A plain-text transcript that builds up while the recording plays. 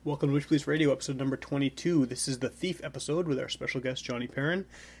Welcome to Witch Police Radio, episode number 22. This is the Thief episode with our special guest, Johnny Perrin.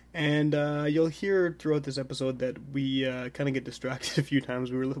 And you'll hear throughout this episode that we kind of get distracted a few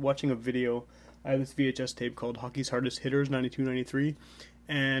times. We were watching a video. I have this VHS tape called Hockey's Hardest Hitters, 92-93.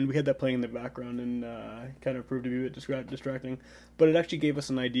 And we had that playing in the background and kind of proved to be a bit distracting. But it actually gave us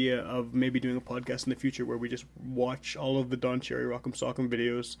an idea of maybe doing a podcast in the future where we just watch all of the Don Cherry Rock'em Sock'em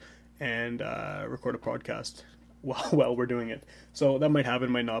videos and record a podcast while we're doing it. So that might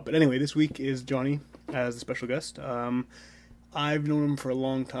happen, might not. But anyway, this week is Johnny as the special guest. I've known him for a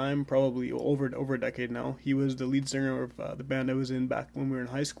long time, probably over a decade now. He was the lead singer of the band I was in back when we were in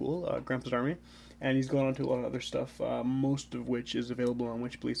high school, Grandpa's Army. And he's gone on to a lot of other stuff, most of which is available on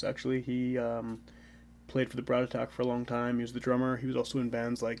Witch Police, actually. He played for the Brad Attack for a long time. He was the drummer. He was also in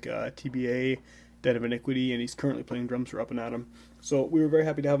bands like TBA, Dead of Iniquity, and he's currently playing drums for Up and Atom. So we were very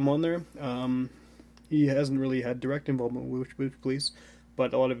happy to have him on there. He hasn't really had direct involvement with Witch Police,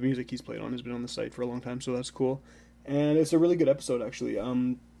 but a lot of music he's played on has been on the site for a long time, so that's cool. And it's a really good episode, actually.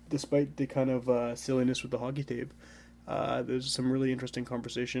 Despite the kind of silliness with the hockey tape, there's some really interesting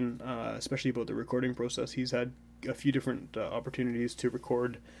conversation, especially about the recording process. He's had a few different opportunities to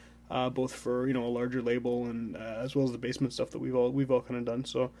record, both for a larger label and as well as the basement stuff that we've all kind of done.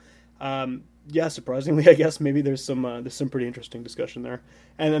 So, surprisingly, I guess maybe there's some pretty interesting discussion there,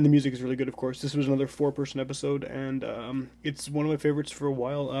 and then the music is really good. Of course, this was another 4-person episode, and it's one of my favorites for a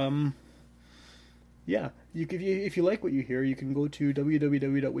while. If you like what you hear, you can go to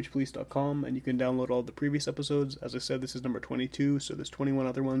www.witchpolice.com and you can download all the previous episodes. As I said, this is number 22, so there's 21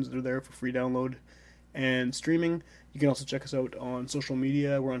 other ones that are there for free download and streaming. You can also check us out on social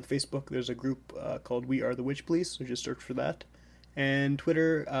media. We're on Facebook. There's a group called We Are the Witch Police, so just search for that. And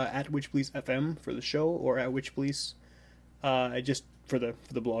Twitter, at Witch Police FM for the show, or at Witch Police, just for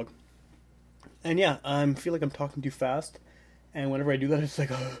the blog. And yeah, I feel like I'm talking too fast, and whenever I do that, it's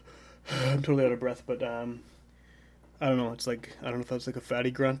like, I'm totally out of breath, but I don't know, I don't know if that's like a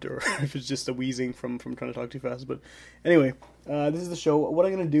fatty grunt, or if it's just a wheezing from trying to talk too fast, but anyway, this is the show. What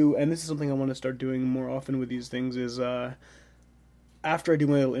I'm going to do, and this is something I want to start doing more often with these things, is, after I do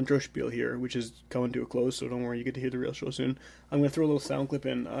my little intro spiel here, which is coming to a close, so don't worry, you get to hear the real show soon, I'm going to throw a little sound clip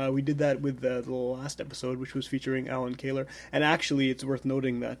in. We did that with the last episode, which was featuring Alan Kaler, and actually, it's worth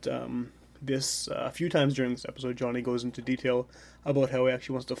noting that, a few times during this episode, Johnny goes into detail about how he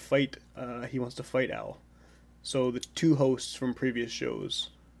actually wants to fight, Al. So the two hosts from previous shows,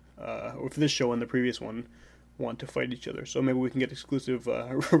 or for this show and the previous one, want to fight each other. So maybe we can get exclusive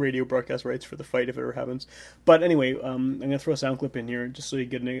radio broadcast rights for the fight if it ever happens. But anyway, I'm going to throw a sound clip in here just so you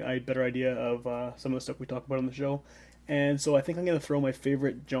get a better idea of some of the stuff we talk about on the show. And so I think I'm going to throw my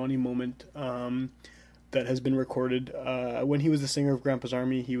favorite Johnny moment that has been recorded. When he was the singer of Grandpa's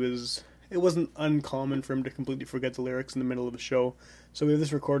Army, it wasn't uncommon for him to completely forget the lyrics in the middle of the show. So we have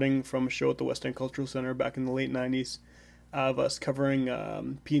this recording from a show at the West End Cultural Center back in the late 90s of us covering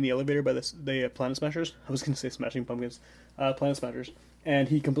Pee in the Elevator by the Planet Smashers. I was going to say Smashing Pumpkins. Planet Smashers. And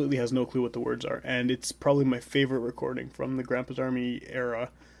he completely has no clue what the words are. And it's probably my favorite recording from the Grandpa's Army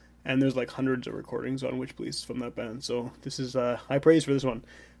era. And there's like hundreds of recordings on Witch Police from that band. So this is high praise for this one.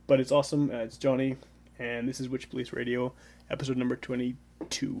 But it's awesome. It's Johnny. And this is Witch Police Radio, episode number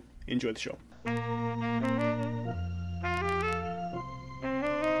 22. Enjoy the show.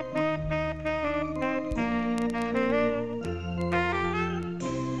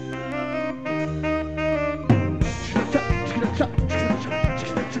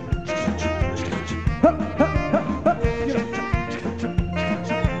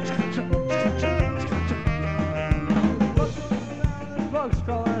 Bugs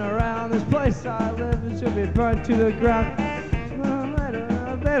crawling around this place I live. It should be burned to the ground.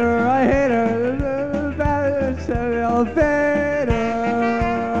 I hate her. The elevator.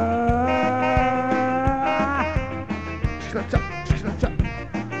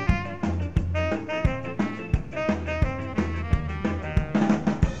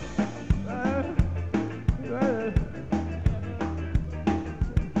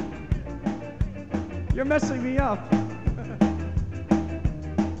 You're messing me up.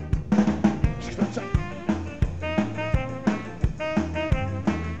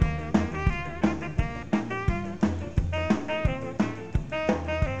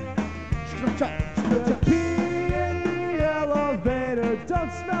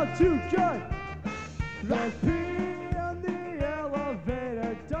 Don't smell too good. The pee in the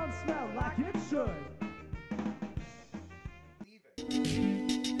elevator don't smell like it should.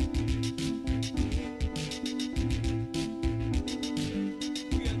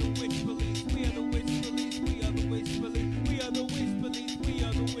 We are the Witch Police. We are the Witch Police. We are the Witch Police. We are the Witch Police. We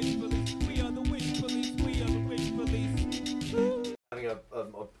are the Witch Police. We are the Witch Police. We are the Witch Police. Having a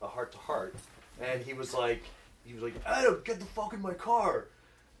a heart-to-heart, and he was like, Adam, get the fuck in my car,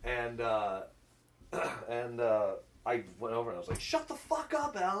 and I went over and I was like, shut the fuck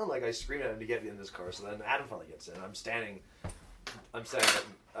up, Alan! Like, I screamed at him to get in this car. So then Adam finally gets in. I'm standing at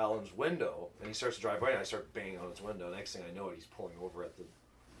Alan's window, and he starts to drive away, and I start banging on his window. Next thing I know, he's pulling over at the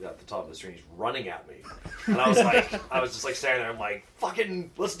top of the street. He's running at me, and I was just like standing there. I'm like,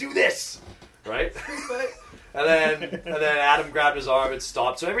 fucking, let's do this, right? and then Adam grabbed his arm and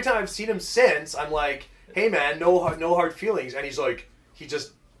stopped. So every time I've seen him since, I'm like, hey man, no hard feelings, and he's like, he's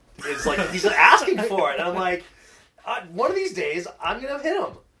asking for it, and I'm like, one of these days, I'm going to hit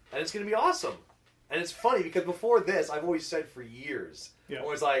him, and it's going to be awesome. And it's funny, because before this, I've always said for years, I'm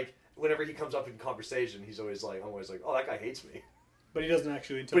always like, whenever he comes up in conversation, I'm always like, oh, that guy hates me. But he doesn't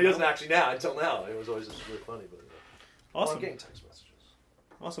actually until now. Until now. It was always just really funny. But, awesome. I'm getting text messages.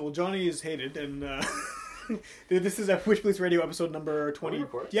 Awesome. Well, Johnny is hated, and this is Witch Police Radio episode number 20. Are we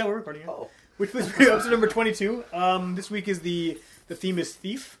recording? Yeah, we're recording. Oh. Witch Police Radio episode number 22. This week is the theme is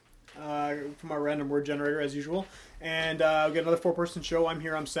Thief. From our random word generator, as usual. And we've got another 4-person show.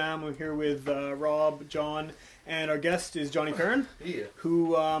 I'm Sam. I'm here with Rob, John, and our guest is Johnny Perrin. Yeah.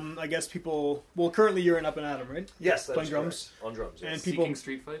 Who, I guess people... Well, currently you're in Up and Atom, right? Yes, that's playing drums. Correct. On drums, yes. And people,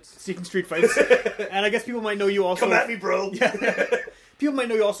 Seeking street fights. And I guess people might know you also... Come at me, bro! Yeah. People might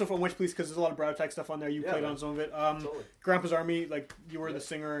know you also from Witch Police, because there's a lot of Brow Attack stuff on there. You played man. on some of it. Totally. Grandpa's Army, like, you were the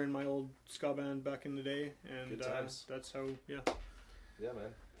singer in my old ska band back in the day. And good times. That's how, Yeah,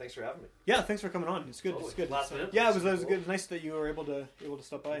 man. Thanks for having me. Yeah, thanks for coming on. It's good. Totally. It's good. Last minute. Yeah, it was good. It was nice that you were able to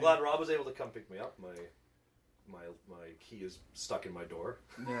stop by. I'm glad Rob was able to come pick me up. My key is stuck in my door.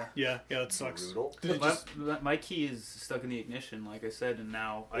 Yeah. Yeah, that sucks. Brutal. My key is stuck in the ignition, like I said, and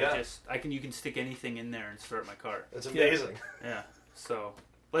now you can stick anything in there and start my car. That's amazing. Yeah. So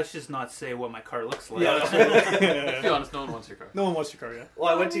let's just not say what my car looks like. Yeah. To be honest, no one wants your car. No one wants your car, yeah.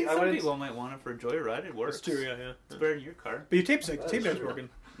 Well, Some people might want it for a joyride. It works. That's true, yeah. It's better than your car. But your tape deck's working.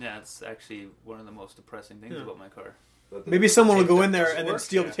 Yeah, it's actually one of the most depressing things about my car. Maybe someone will go in there doesn't and then work?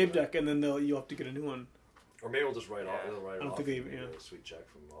 steal the tape deck, and then you'll have to get a new one. Or maybe we'll just write off. They'll write it I don't off think they- and yeah. get a sweet check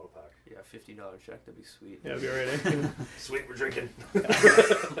from Autopack. Yeah, $50 check, that'd be sweet. Yeah, it'll be alright. Sweet, we're drinking.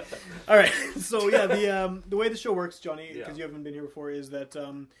 All right. So yeah, the way the show works, Johnny, because Yeah. you haven't been here before, is that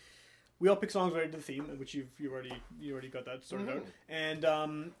we all pick songs related to the theme, which you already got that sorted out,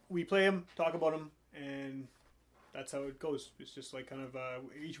 and we play them, talk about them, and that's how it goes. It's just like kind of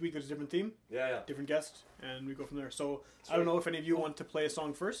each week there's a different theme, Yeah. different guest, and we go from there. So I don't know if any of you want to play a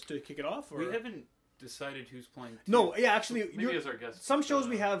song first to kick it off, or We haven't decided who's playing. no, yeah, actually, Maybe as our guest. some shows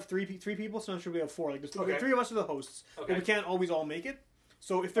we have three people, some shows we have 4. Like there's Okay. 3 of us are the hosts, Okay. but we can't always all make it.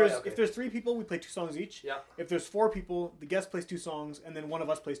 So if there's okay. if there's 3 people, we play 2 songs each. Yeah. If there's 4 people, the guest plays 2 songs, and then one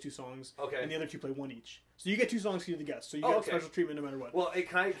of us plays 2 songs, Okay. and the other 2 play 1 each. So you get 2 songs to the guest. So you Oh, get okay. special treatment no matter what. Well, hey,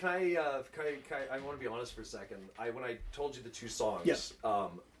 can I want to be honest for a second. When I told you the 2 songs, Yes.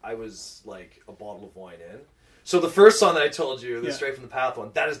 I was like a bottle of wine in. So the first song that I told you, the Yeah. Straight from the Path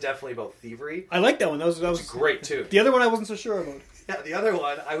one, that is definitely about thievery. I like that one. That was It's great too. The other one I wasn't so sure about. Yeah, the other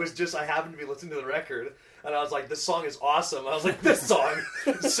one, I happened to be listening to the record, and I was like, this song is awesome. I was like, this song.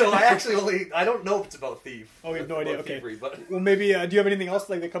 So I don't know if it's about thief. Oh, you have no about idea. Okay. thievery, but Well, maybe do you have anything else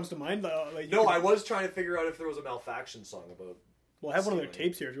like that comes to mind? no, I was trying to figure out if there was a Malfaction song about. Well, I have one of their stealing.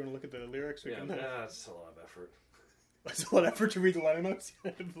 tapes here. If you want to look at the lyrics, we Yeah, can. that's a lot of effort. It's a lot of effort to read the liner notes.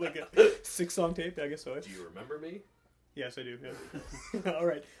 Like a 6-song tape. I guess so. Do you remember me? Yes, I do. Yeah. All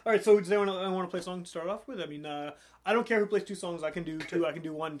right. So does anyone want to play a song to start off with? I mean, I don't care who plays 2 songs. I can do 2. I can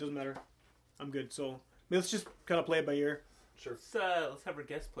do 1. Doesn't matter. I'm good. So let's just kind of play it by ear. Sure. Let's have our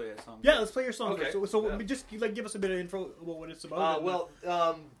guest play a song. Yeah, let's play your song Okay. first. So Yeah. just like give us a bit of info about what it's about.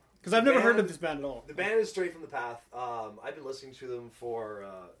 Because I've the never heard band- of this band at all. The band is Straight from the Path. I've been listening to them for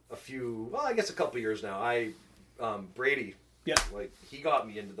a couple years now. Brady, Yeah. like he got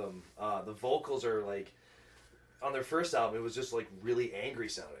me into them. The vocals are like, on their first album, it was just like really angry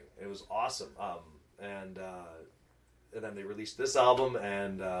sounding. It was awesome. And then they released this album,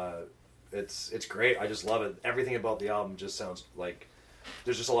 and it's great. I just love it. Everything about the album just sounds like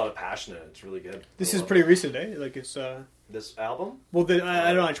there's just a lot of passion in it. It's really good. This I is love pretty recent, eh? Like it's. This album. Well, I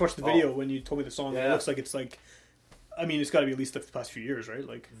don't know. I just watched the video Oh. when you told me the song. Yeah. It looks like it's like. I mean, it's got to be at least the past few years, right?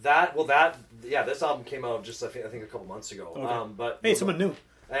 Like. This album came out just I think a couple months ago. Okay. But Hey, someone new.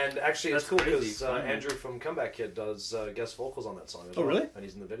 And actually, it's That's cool crazy. because Fun. Andrew from Comeback Kid does guest vocals on that song as Oh, well. really? And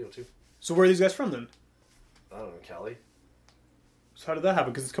he's in the video too. So where are these guys from then? I don't know, Cali. So how did that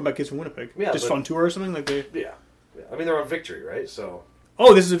happen? Because it's Comeback Kids from Winnipeg. Yeah, Just but- on tour or something like they. Yeah. I mean, they're on Victory, right? So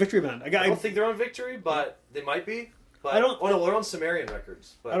Oh, this is a Victory band. I don't think they're on Victory, but they might be. But, I don't- Oh no, they're on Sumerian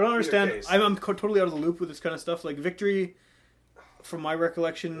Records. But I don't either understand. case- I'm totally out of the loop with this kind of stuff. Like Victory, from my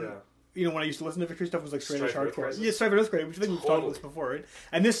recollection, Yeah. when I used to listen to Victory stuff, was like straight edge Strife and hardcore. Crisis. Yeah, Strife and Crisis, which I think we've talked about Totally. this before, right?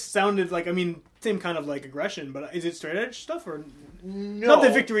 And this sounded like, same kind of like aggression, but is it straight edge stuff or No. not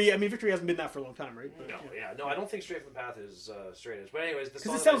that Victory? Victory hasn't been that for a long time, right? But, No, I don't think Straight from the Path is straight edge. But anyways,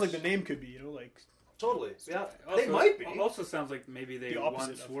 because it sounds like the name could be, like Totally, yeah. Also, They might be. Also sounds like maybe they The opposite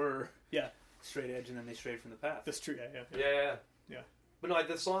once of- were yeah, straight edge and then they strayed from the path. that's true. Yeah. Yeah. But no,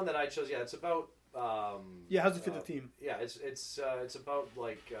 the song that I chose, it's about. Yeah, how's it fit the theme? Yeah, it's about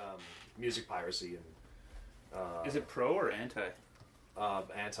like music piracy and. Is it pro or anti?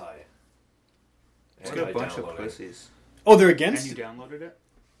 Anti. It's got a bunch of Anti-downloading. pussies. Oh, they're And against. you downloaded it?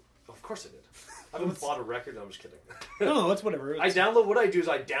 Of course I did. I haven't bought a record. No, I'm just kidding. No, that's whatever. I download. What I do is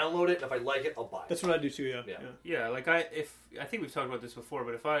I download it, and if I like it, I'll buy it. That's what I do too. Yeah. Yeah. Yeah, like I think we've talked about this before,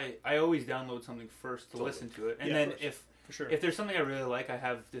 but if I always download something first to Totally. listen to it, and Yeah, then of course. For sure. if there's something I really like, I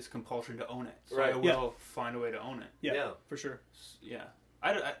have this compulsion to own it, so Right. I will find a way to own it. yeah, Yeah. for sure. Yeah,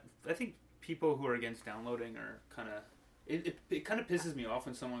 I think people who are against downloading are kind of it kind of pisses me off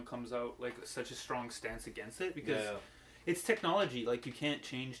when someone comes out like such a strong stance against it because Yeah. it's technology. Like you can't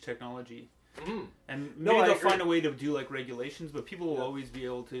change technology. Mhm. And No, maybe I they'll agree. find a way to do like regulations, but people will always be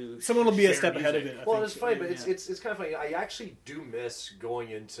able to. Someone will be a share step ahead of music. it. I Well, think. it's funny, but Yeah. it's kind of funny. I actually do miss going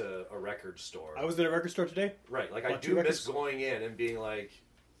into a record store. I was at a record store today. Right, like I Bought do two miss records. going in and being like,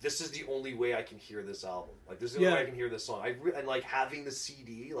 "This is the only way I can hear this album. Like, this is the Yeah. only way I can hear this song." And like having the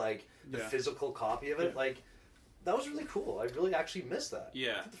CD, like the Yeah. physical copy of it, Yeah. like that was really cool. I really actually missed that.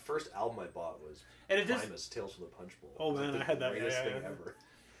 Yeah. I think the first album I bought was And it does- Primus, Tales from the Punch Bowl. Oh, It was, man, like, I had the that. greatest Yeah, thing yeah. ever.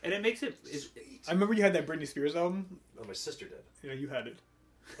 And it makes it. Sweet. I remember you had that Britney Spears album. Oh, my sister did. Yeah, you had it.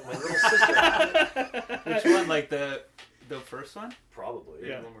 Oh, my little sister had it. Which one? Like the first one? Probably.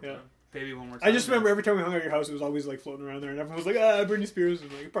 Yeah, One more yeah. time. Baby One More Time. I just remember every time we hung out at your house, it was always like floating around there, and everyone was like, "Ah, Britney Spears."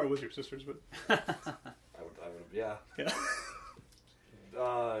 And like, it probably was your sister's, but I would, yeah. yeah.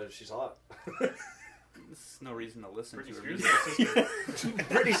 She's hot. There's no reason to listen Britney to her Spears. music.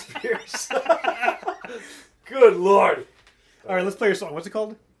 Britney Spears. Good lord. All right, let's play your song. What's it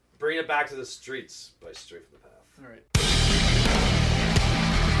called? Bring It Back to the Streets by Straight from the Path. All right.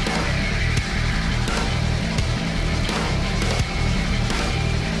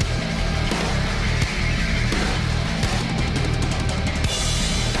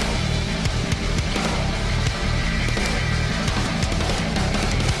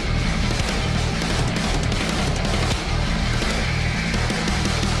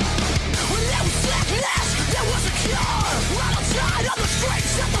 When there was sickness, there was a cure. Right outside on the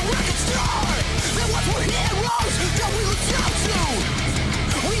streets at the record store, there was were heroes that we looked up to.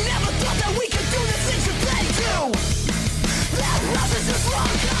 We never thought that we could do the things that they do. Their presence is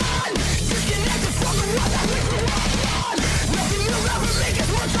long gone, disconnected from the world that we grew up on. Nothing will ever make us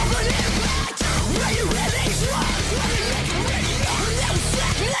much of an impact. When you hear these words, let me make it radio. When there was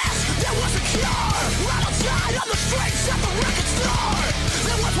sickness, there was a cure. Right outside on the streets at the record store,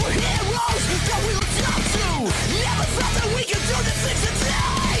 there was were heroes that we looked up to. Never thought that we could do the things that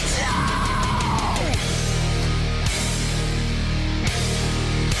they do.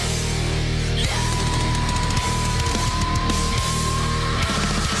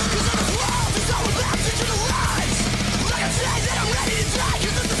 Cause this world is all about digital lies. Like I say that I'm ready to die.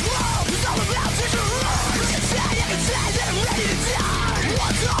 Cause this world is all about digital lies. Like I say that I'm ready to die.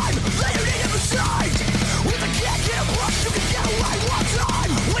 One time, then you need to be saved. With a kick and a push, you can get away. One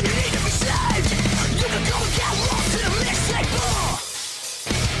time, when you need to be saved, you can go and get lost in a mixtape.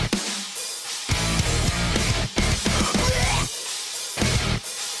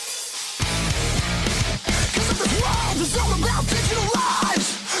 Cause if this world is all about digital lives,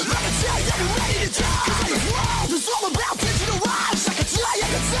 I can say that I'm ready to die. Cause if this world is all about digital lives, I can say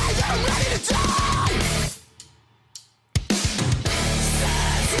that I'm ready to die.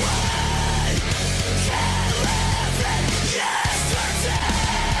 Since we can live in yesterday,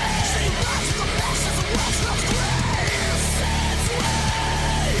 say goodbye to the past as the world smells grey. Since we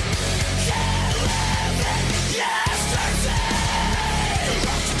can live in yesterday,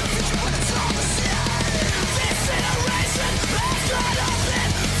 look to the future when it's all the same. This generation has got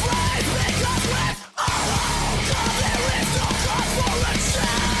nothing free because with all God there is no cause for a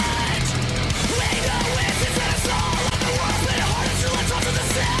change. We know it is in us all of the world, but harder to latch onto the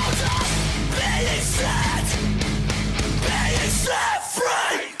sound of being set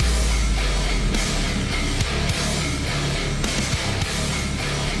free.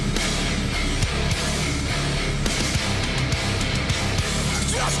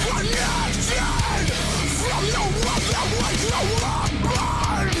 Just connected from the one that we grew up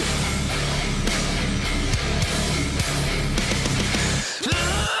on.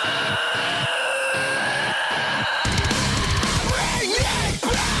 Bring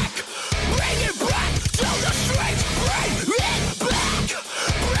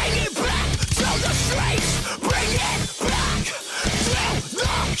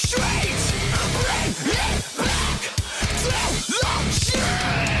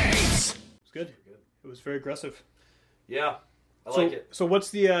It was very aggressive. Yeah, I so, like it. So what's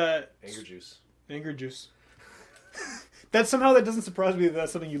the Anger juice. anger juice? That somehow that doesn't surprise me that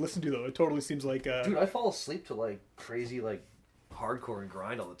that's something you listen to though. It totally seems like Dude, I fall asleep to like crazy like hardcore and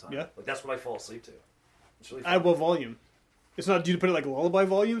grind all the time. Yeah? Like that's what I fall asleep to. It's really at fun. what volume? It's not. Do you put it like lullaby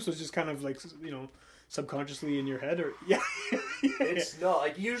volume? So it's just kind of like subconsciously in your head, or yeah. It's no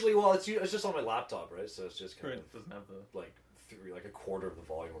like usually. Well, it's just on my laptop, right? So it's just kind It doesn't have the. of like a quarter of the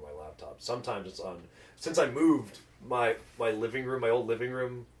volume on my laptop. Sometimes it's on. Since I moved, my living room, my old living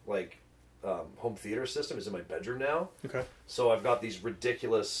room, like home theater system is in my bedroom now. Okay. So I've got these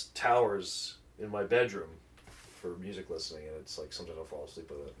ridiculous towers in my bedroom for music listening, and it's like sometimes I'll fall asleep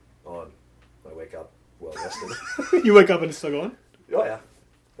with it on. I wake up well rested. You wake up and it's still going. Oh yeah,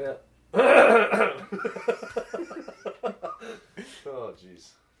 yeah. Oh jeez.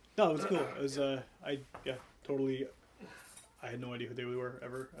 No, it was cool. It was totally. I had no idea who they were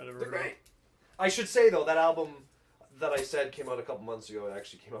ever. I'd ever They're heard of. great. I should say though that album that I said came out a couple months ago. It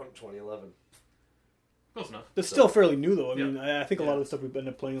actually came out in 2011. Close enough. It's still fairly new though. I Yeah. mean, I think a lot Yeah. of the stuff we've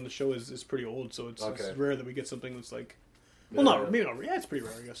been playing on the show is pretty old, so it's Okay. rare that we get something that's like. Well, Yeah. maybe not. Yeah, it's pretty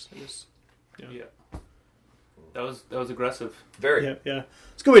rare, I guess. Yeah. That was aggressive. Very. Yeah, yeah.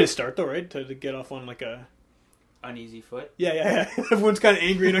 It's a good way to start though, right? To get off on like a. Uneasy foot. Yeah. Everyone's kind of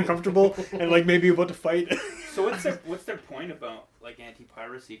angry and uncomfortable, and like maybe about to fight. So what's their point about like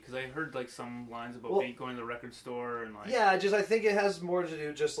anti-piracy? Because I heard like some lines about Well- going to the record store and like. Yeah, just I think it has more to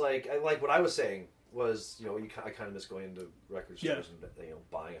do just like what I was saying was I kind of miss going into record stores and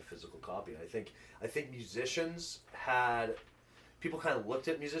buying a physical copy. And I think musicians had people kind of looked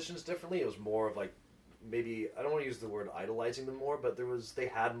at musicians differently. It was more of like maybe I don't want to use the word idolizing them more, but they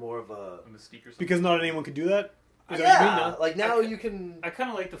had more of a A mystique or something. Because not anyone could do that. Is that what you mean? yeah, No? like now you can. I kind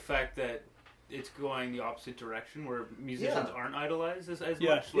of like the fact that it's going the opposite direction, where musicians Yeah. aren't idolized as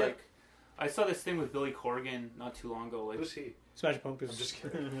Yeah. much. Yeah. Like, I saw this thing with Billy Corgan not too long ago. Like, Who's he? Smash Pumpkins. I'm just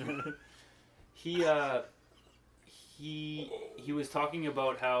kidding. he was talking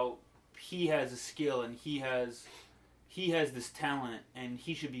about how he has a skill and he has this talent and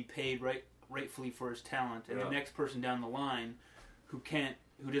he should be paid rightfully for his talent, and Yeah. the next person down the line who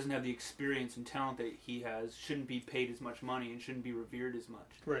doesn't have the experience and talent that he has shouldn't be paid as much money and shouldn't be revered as much.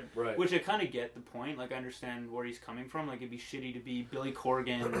 Right. Right. Which I kind of get the point. Like, I understand where he's coming from. Like, it'd be shitty to be Billy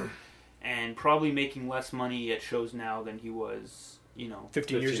Corgan and probably making less money at shows now than he was,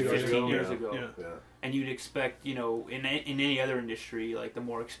 15 years ago. 15 years yeah. ago. Yeah. Yeah. And you'd expect, in any other industry, like, the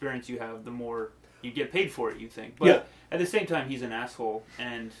more experience you have, the more you get paid for it, you think. But Yeah. at the same time, he's an asshole,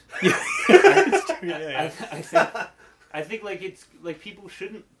 and Yeah. I think like it's like people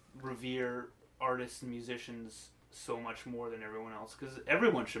shouldn't revere artists and musicians so much more than everyone else, because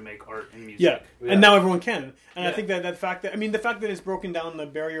everyone should make art and music. Yeah, Yeah. and now everyone can. And I Yeah. think that the fact that it's broken down the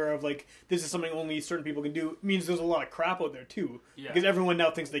barrier of like this is something only certain people can do means there's a lot of crap out there too. Yeah. Because everyone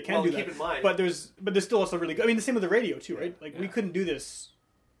now thinks they can Well, do keep that. in mind- but there's still also really good. I mean, the same with the radio too, right? Like we Yeah. couldn't do this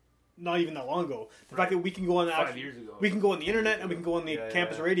not even that long ago. The Right. fact that we can go on 5 years ago. we can go on the internet and we can go on the Yeah,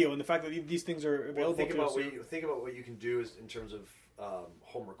 campus yeah. radio, and the fact that these things are Well, available think to about us. what you can do is in terms of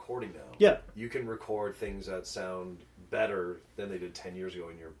home recording now. Yeah. You can record things that sound better than they did 10 years ago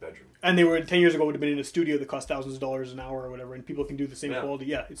in your bedroom. And they were 10 years ago would have been in a studio that cost thousands of dollars an hour or whatever, and people can do the same Yeah. quality.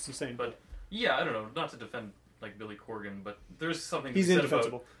 Yeah, it's insane. But yeah, I don't know. Not to defend like Billy Corgan, but there's something He's to be said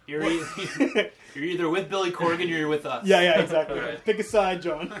indefensible. You're either with Billy Corgan or you're with us. Yeah, exactly. Right. Pick a side,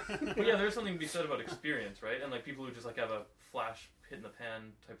 John. About, but yeah, there's something to be said about experience, right? And like people who just like have a flash hit in the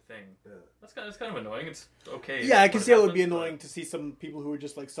pan type thing. Yeah. That's kind of annoying. It's okay. Yeah, I can when see how it would be happens, annoying to see some people who are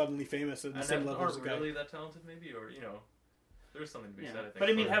just like suddenly famous at but- the same and level as aren't the guy. really that talented, maybe, or there's something to be Yeah. said. I think. But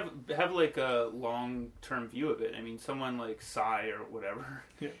I mean, for- have like a long-term view of it. I mean, someone like Psy or whatever,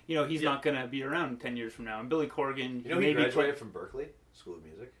 Yeah. he's not gonna be around 10 years from now. And Billy Corgan, You know, he maybe graduated from Berkeley School of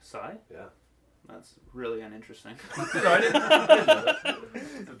Music. Psy. Yeah. That's really uninteresting. No, I didn't know that.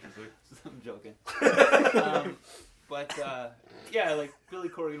 That's interesting. I'm joking. But yeah, like Billy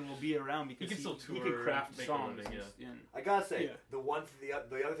Corgan will be around because He can still he tour, can craft make a songs. living, and I gotta say, Yeah.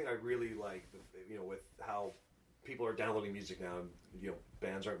 the other thing I really like, with how people are downloading music now, and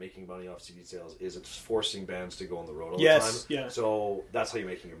bands aren't making money off CD sales, is it's forcing bands to go on the road all Yes, the time. yeah. So that's how you're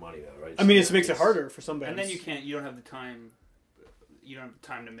making your money now, right? I mean, So it makes it harder for some bands. And then you don't have the time. You don't have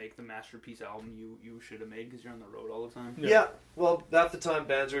time to make the masterpiece album you should have made because you're on the road all the time. Yeah. Well, half the time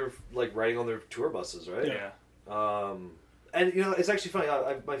bands are like riding on their tour buses, right? Yeah. And it's actually funny.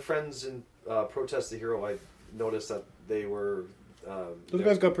 My friends in Protest the Hero, I noticed that they were. Those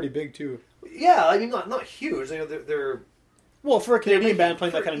guys got pretty big too. Yeah, I mean, not huge. They're Well, for a Canadian making- band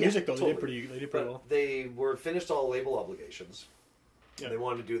playing that for- kind of yeah, music, though, totally. they did pretty well. But they were finished all label obligations, Yeah. They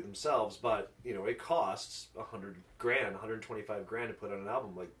wanted to do it themselves, but you know, it costs $100,000, $125,000 to put on an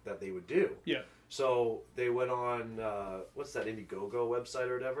album like that they would do. Yeah. So they went on what's that Indiegogo website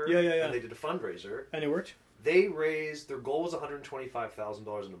or whatever? Yeah. And they did a fundraiser. And it worked? They raised, their goal was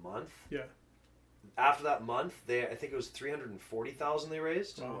 $125,000 in a month. Yeah. After that month, I think it was $340,000 they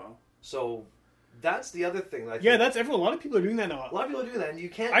raised. Oh, wow. So that's the other thing. That I think Yeah, that's everyone. A lot of people are doing that now. a lot of people are doing that, and you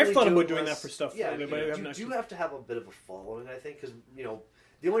can't. I've really thought do about it doing unless- that for stuff, Yeah, but you, I haven't you actually- do have to have a bit of a following, I think, because you know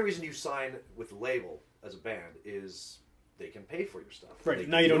the only reason you sign with a label as a band is they can pay for your stuff. Right. They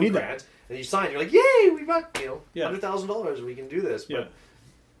Now give you don't a need that. grant, and you sign. You're like, yay, we got Yeah. $100,000, and we can do this. But Yeah.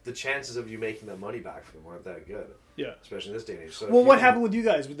 the chances of you making that money back from them aren't that good. Yeah. Especially in this day and age. So Well, if what you- happened with you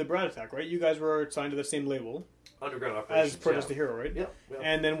guys with the Brad Attack, right? You guys were signed to the same label Underground as operations Protest the Hero, right? Yeah. yeah.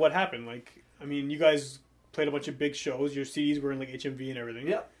 And then what happened? Like, I mean, you guys played a bunch of big shows. Your CDs were in like HMV and everything.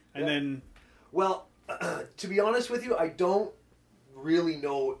 Yeah. And yeah. then, Well, to be honest with you, I don't really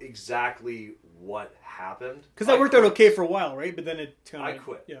know exactly what happened. because that I worked out quit. okay for a while, right? But then it kind of. I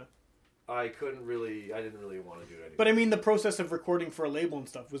quit. Yeah. I didn't really want to do it anymore. But I mean, the process of recording for a label and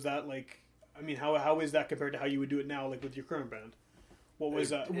stuff, was that like, I mean, how is that compared to how you would do it now, like with your current band? What was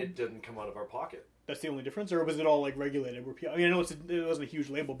that? It didn't come out of our pocket. That's the only difference, or was it all like regulated? I mean, I know it wasn't a huge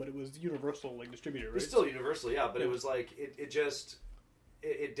label, but it was Universal like distributor, right? It was still Universal, yeah, but Yeah. it was like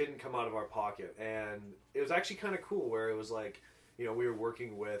it didn't come out of our pocket, and it was actually kind of cool where it was like, you know, we were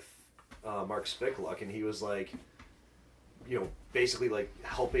working with Mark Spickluck, and he was like, you know, basically like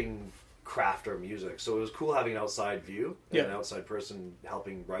helping craft our music. So it was cool having an outside view and Yeah. an outside person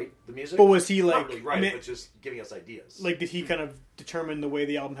helping write the music. But was he like, not really write I mean, it, but just giving us ideas. like, did he kind of determine the way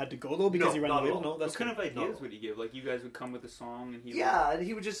the album had to go though? Because No, he ran not the at label. all. No, that's What kind of ideas no. would he give? Like, you guys would come with a song and he Yeah, and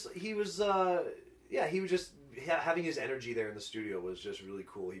he was just having his energy there in the studio was just really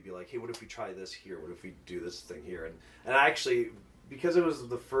cool. He'd be like, "Hey, what if we try this here? What if we do this thing here?" And I actually, because it was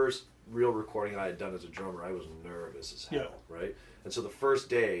the first real recording I had done as a drummer, I was nervous as hell, right? And so the first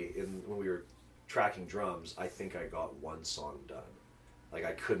day when we were tracking drums, I think I got one song done. Like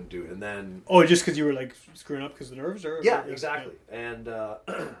I couldn't do it, and then Oh, just because you were like screwing up because of the nerves, or yeah, exactly. And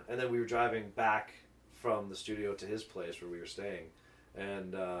and then we were driving back from the studio to his place where we were staying,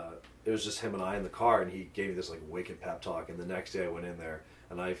 and it was just him and I in the car, and he gave me this like wicked pep talk. And the next day I went in there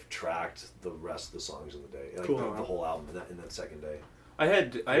and I've tracked the rest of the songs in the day, like Cool. the whole album in that second day. I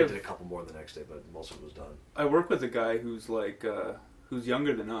I did a couple more the next day, but most of it was done. I work with a guy who's like who's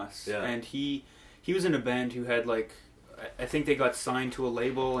younger than us, Yeah. and he was in a band who had like, I think they got signed to a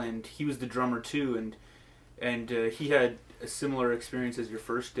label, and he was the drummer too, and he had a similar experience as your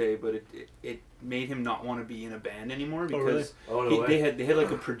first day, but it made him not want to be in a band anymore Oh, really? because Oh, no way. they had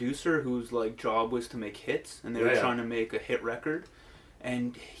like a producer whose like job was to make hits, and they were Yeah. trying to make a hit record,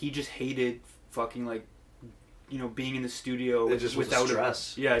 and he just hated fucking like, you know, being in the studio It just was without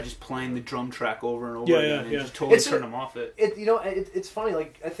stress. yeah, just playing the drum track over and over Yeah, again, yeah, and yeah. just totally It's turned him off it. It's funny.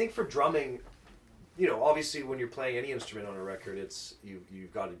 Like I think for drumming, you know, obviously when you're playing any instrument on a record, it's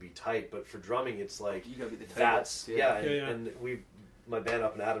you've got to be tight. But for drumming, it's like You gotta be the that's tightest, yeah. Yeah, yeah. And my band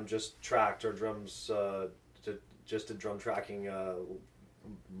Up and Adam just tracked our drums. Just did drum tracking a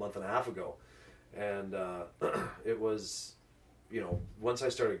month and a half ago, and it was, you know, once I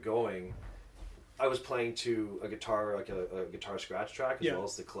started going, I was playing to a guitar, like a guitar scratch track as Yeah. well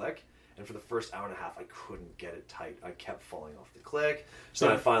as the click. And for the first hour and a half, I couldn't get it tight. I kept falling off the click. So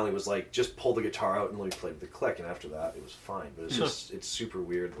then I finally was like, just pull the guitar out and let me play with the click. And after that, it was fine. But it's super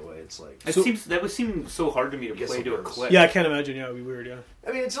weird the way it's like. That would seem so hard to me to Get play some to a nerves. click. Yeah, I can't imagine. Yeah, it'd be weird. Yeah.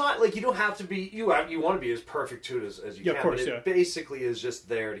 I mean, it's not like you don't have to be. You want to be as perfect to it as you Yeah, can. of course, but it yeah. basically is just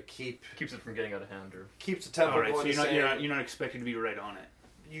there to keeps Keeps it from getting out of hand, or the tempo All right, so going. you're not expected to be right on it.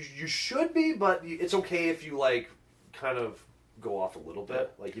 You should be, but it's okay if you like kind of go off a little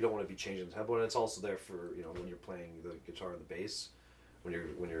bit. Like you don't want to be changing the tempo, and it's also there for, you know, when you're playing the guitar and the bass, when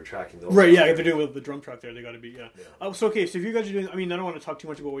you're tracking those. Right, yeah, if they're doing with the drum track there, they got to be, yeah. Yeah. So, okay, so if you guys are doing, I mean, I don't want to talk too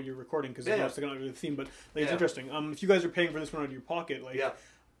much about what you're recording, because Yeah, it's not really the theme, but like, it's Yeah. interesting. If you guys are paying for this one out of your pocket, like, Yeah.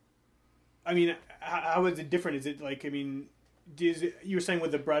 I mean, how is it different? Is it like, I mean, you were saying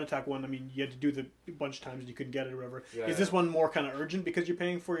with the Brad Attack one, I mean, you had to do the a bunch of times and you couldn't get it or whatever. Yeah, is this one more kind of urgent because you're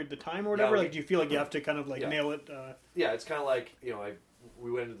paying for the time or whatever? Yeah, Like, do you feel like you have to kind of like Yeah. nail it? Yeah, it's kind of like, you know,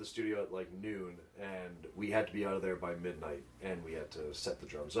 we went into the studio at like noon, and we had to be out of there by midnight, and we had to set the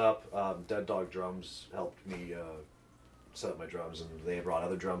drums up. Dead Dog Drums helped me set up my drums, and they brought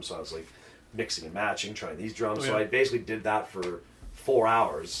other drums, so I was like mixing and matching, trying these drums. Oh, So yeah. I basically did that for 4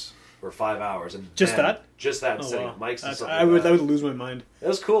 hours or 5 hours, and Just then- that? just that, Oh, setting wow. up mics and That's- stuff. I like would that. lose my mind. It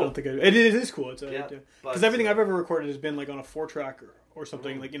was I cool. don't think it is cool. It's Yeah, because but, everything I've ever recorded has been like on a 4-track or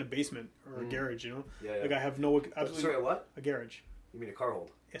something, like in a basement or a Mhm. garage, you know? Yeah, yeah. Like I have no absolutely Sorry, what? a garage. You mean a car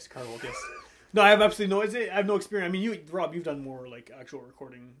hold? Yes, car hold. Yes. No, I have absolutely no. I have no experience. I mean, Rob, you've done more like actual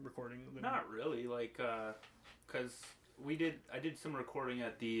recording. Than Not really, like, because I did some recording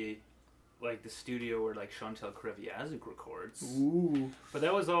at the studio where like Chantal Kreviazuk records. Ooh. But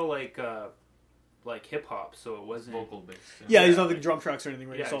that was all like hip hop, so it wasn't Vocal based. Yeah, he's not the drum tracks or anything,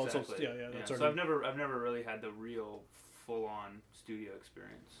 right? Yeah, It's all- exactly. yeah. That's So already- I've never really had the real full on studio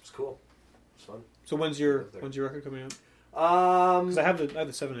experience. It's cool. It's fun. So when's your record coming out? Um, Because I have the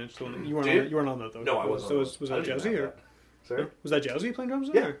 7-inch. So you weren't Do on you? you weren't on that though. no, I wasn't. So was I that didn't Jowsey have or that. Sorry? was that Jowsey playing drums?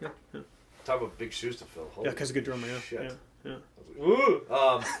 Yeah. Yeah. Talk about big shoes to fill. Holy Yeah, because a good drummer. shit. Yeah. Woo!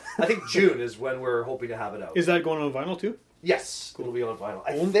 I think June is when we're hoping to have it out. Is that going on vinyl too? Yes, it'll be on vinyl.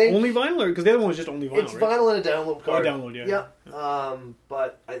 I Only, think only vinyl, or because the other one was just only vinyl. it's right? vinyl and a download card. download, yeah.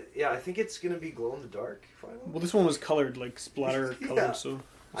 But I think it's gonna be glow in the dark vinyl. Well, this one was colored, like splatter Yeah. colored, so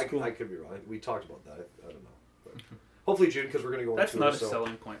it's cool. I could be wrong. We talked about that. I don't know. But hopefully June, because we're gonna go on That's tour. not a so.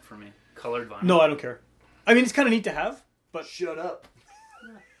 selling point for me. Colored vinyl. No, I don't care. I mean, it's kind of neat to have, but Shut up.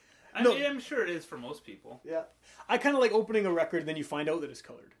 I no. mean, I'm sure it is for most people. Yeah. I kind of like opening a record, then you find out that it's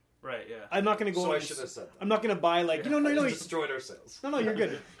colored. Right? Yeah. I'm not going to go. So I and- should have said that. I'm not going to buy like no, We no. destroyed our sales. No, you're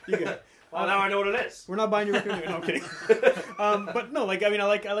good. You're good. Well, now I know what it is. We're not buying your record. No, I'm kidding. But no, like I mean, I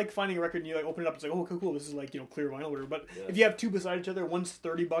like finding a record and you like open it up. It's like, oh, cool. This is like clear vinyl, or whatever. But Yeah. if you have two beside each other, one's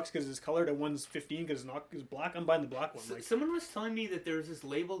 $30 because it's colored, and one's $15 because it's black. I'm buying the black one. Like, Someone was telling me that there was this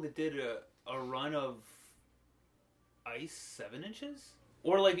label that did a run of ice 7 inches,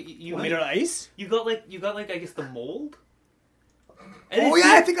 or like you made out of ice. You got like I guess the mold. Oh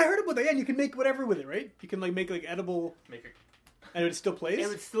yeah, I think I heard about that. Yeah, and you can make whatever with it, right? You can like make like edible, Make it. and it still plays. It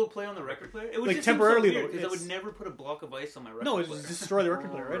would still play on the record player. It would Like, just seem temporarily, so weird, though, because I would it's- never put a block of ice on my record No, it player. just destroy the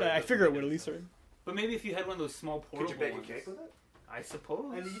record player, right? right, I figure it would at least, right? But maybe if you had one of those small Could portable you bake a ones, cake with it? I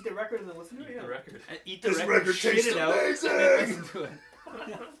suppose. And you eat the record and then listen to it. The record. And eat the This record, record shit tastes it out, amazing! and then listen to it.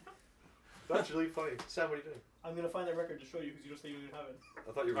 That's really funny. Sam, what are you doing? I'm gonna find that record to show you because you just say you didn't have it.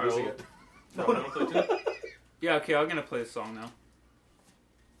 I thought you were Alright, losing well- it. No, I don't play too. Yeah, okay, I'm gonna play a song now.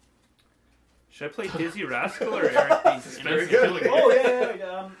 Should I play Dizzy Rascal or Eric B? Very Innocent? good. Oh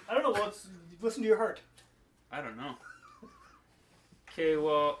yeah. I don't know. Well, listen to your heart. I don't know. Okay,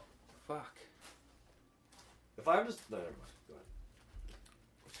 well, fuck. If I'm just... No, never mind. Go ahead.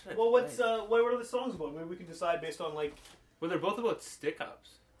 What should I Well, what's play? what are the songs about? Maybe we can decide based on like. Well, they're both about stick-ups,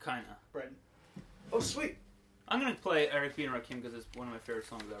 kinda. Right. Oh, sweet. I'm gonna play Eric B and Rakim because it's one of my favorite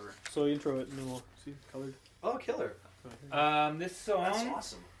songs ever. So intro it and then we'll see colored. Oh, killer. This song That's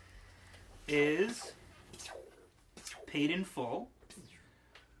awesome. is Paid in Full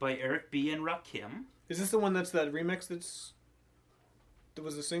by Eric B and Rakim. Is this the one that's that remix that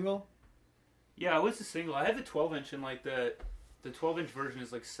was a single? Yeah, it was a single. I have the 12-inch, and like the 12-inch version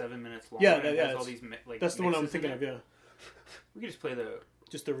is like 7 minutes long. Yeah, and it yeah, has all it's- these like That's the one I'm mixes in thinking it. of. Yeah, We could just play the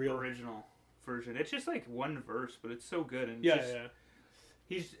just the real. original version. It's just like one verse, but it's so good. And Yeah, it's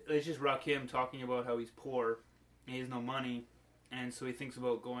just, it's just Rakim talking about how he's poor, and he has no money, and so he thinks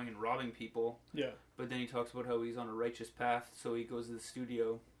about going and robbing people. yeah. But then he talks about how he's on a righteous path, so he goes to the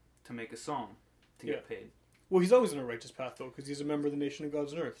studio to make a song to get paid. Well, he's always on a righteous path though, because he's a member of the Nation of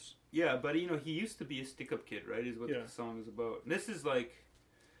Gods and Earths. Yeah, but he used to be a stick-up kid, right? Is what Yeah. the song is about. And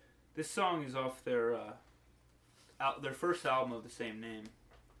this song is off their first album of the same name,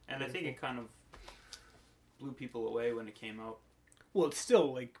 and I think it kind of blew people away when it came out. Well, it's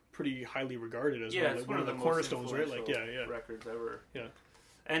still like pretty highly regarded as Yeah, well. it's Like, one of the cornerstones, right? Like, yeah, records ever. Yeah.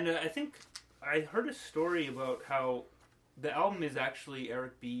 And I think I heard a story about how the album is actually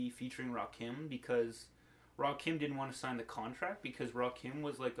Eric B featuring Rakim because Rakim didn't want to sign the contract because Rakim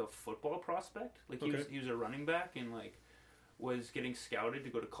was like a football prospect. Like he was a running back and like was getting scouted to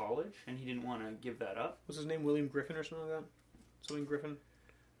go to college, and he didn't want to give that up. What's his name? William Griffin or something like that? Something Griffin?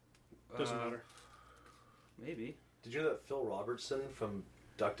 Doesn't matter. Maybe. Did you know that Phil Robertson from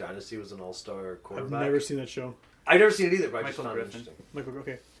Duck Dynasty was an all-star I've quarterback? never seen that show. I've never seen it either, but I just Michael found it Griffin. interesting. Michael,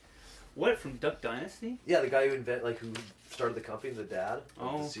 okay. What, from Duck Dynasty? Yeah, the guy who who started the company, the dad,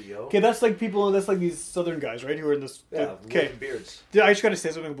 Oh. the CEO. Okay, that's like these southern guys, right? Who are in this. Yeah, Okay. with beards. I just got to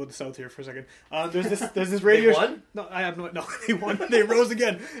say something about the South here for a second. There's this radio. They won? No, I have no. They won. They rose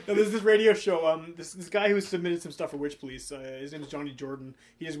again. No, there's this radio show. This guy who submitted some stuff for Witch Police. His name is Johnny Jordan.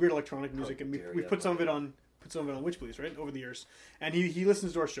 He does weird electronic music, and dare we ya. put some of it on. Witch Police, right, over the years, and he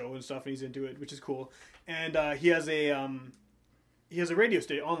listens to our show and stuff, and he's into it, which is cool. And he has a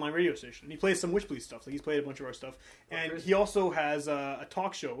online radio station, and he plays some Witch Police stuff. Like he's played a bunch of our stuff, and he also has a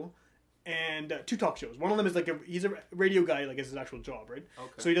talk show and 2 talk shows. One of them is like he's a radio guy, like it's his actual job, right?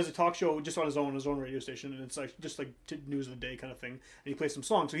 Okay. So he does a talk show just on his own radio station, and it's like just like news of the day kind of thing. And he plays some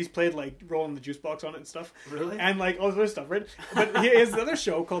songs. So he's played like Rolling the Juice Box on it and stuff. Really? And like all this other stuff, right? But he has another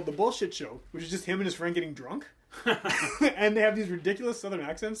show called The Bullshit Show, which is just him and his friend getting drunk. And they have these ridiculous southern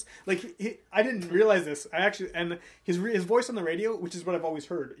accents. Like I didn't realize this. I actually, and his voice on the radio, which is what I've always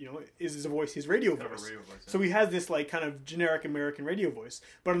heard, you know, is his voice, his radio Kind of a voice. radio voice, yeah. So he has this like kind of generic American radio voice.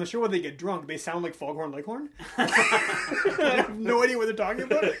 But on the show where they get drunk, they sound like Foghorn Leghorn. I have no idea what they're talking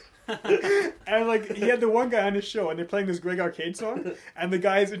about. And like he had the one guy on his show, and they're playing this Greg Arcade song, and the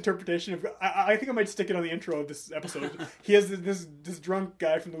guy's interpretation of I think I might stick it on the intro of this episode. He has this drunk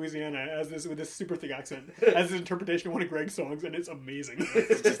guy from Louisiana as this with this super thick accent as his interpretation of one of Greg's songs, and it's amazing.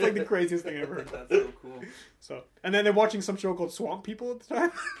 It's just like the craziest thing I ever heard. That's so cool. So, and then they're watching some show called Swamp People at the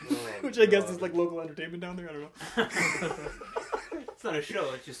time, which I guess is like local entertainment down there. I don't know. It's not a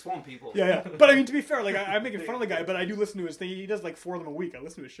show. It's just Swamp People. Yeah. But I mean, to be fair, like I'm making fun of the guy, but I do listen to his thing. He does like 4 of them a week. I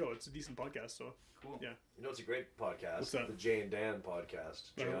listen to his show. It's a decent podcast. So Cool. yeah. You know, it's a great podcast. What's that? The Jay and Dan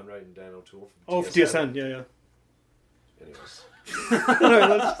podcast. Jay Uh-huh. Onright and Dan O'Toole from Oh, for TSN. Yeah. Anyways. Alright,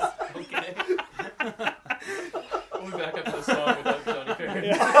 let's- Okay. We'll be back up to the song without Johnny Perry.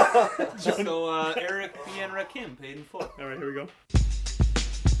 yeah. So Eric B. and Rakim paid in full. All right, here we go.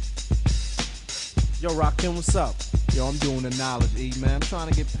 Yo, Rakim, what's up? Yo, I'm doing the knowledge, E, man. I'm trying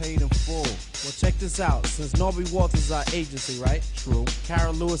to get paid in full. Well, check this out. Since Norby Walters is our agency, right? True.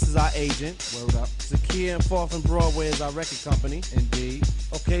 Kara Lewis is our agent. Word up. Zakia and Fourth and Broadway is our record company. Indeed.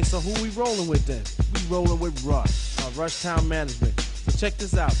 Okay, so who we rolling with then? We rolling with Rush. Rush Town Management. So check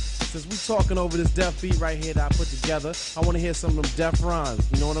this out. Since we talking over this deaf beat right here that I put together, I want to hear some of them deaf rhymes.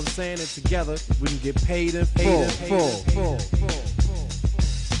 You know what I'm saying? And together, we can get paid in full.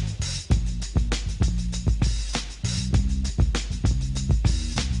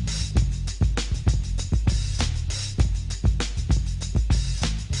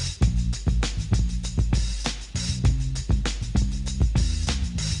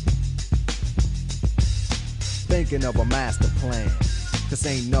 Thinking of a master plan. This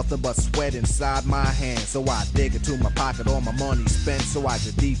ain't nothing but sweat inside my hands. So I dig into my pocket, all my money spent. So I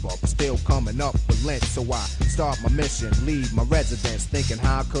get deeper, but still coming up with lint. So I start my mission, leave my residence. Thinking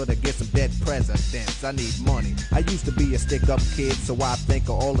how could I get some dead presidents? I need money. I used to be a stick-up kid, so I think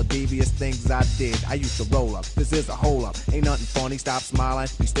of all the devious things I did. I used to roll up, this is a hole up. Ain't nothing funny, stop smiling.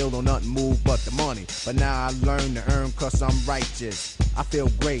 We still don't nothing move but the money. But now I learn to earn cause I'm righteous. I feel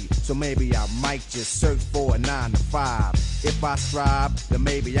great, so maybe I might just search for a 9 to 5. If I strive, then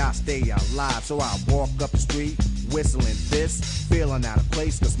maybe I'll stay alive. So I walk up the street, whistling this, feeling out of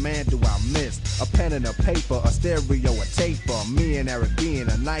place, cause man do I miss a pen and a paper, a stereo, a taper. Me and Eric being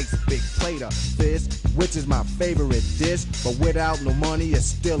a nice big plate of fish, which is my favorite dish. But without no money, it's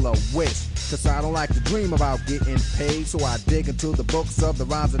still a wish. Cause I don't like to dream about getting paid. So I dig into the books of the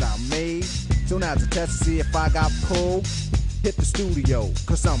rhymes that I made. So now to test to see if I got pulled, hit the studio,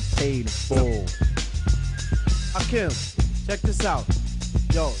 cause I'm paid in full. Hakim, check this out.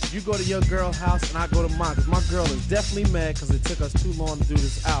 Yo, you go to your girl's house and I go to mine, cause my girl is definitely mad cause it took us too long to do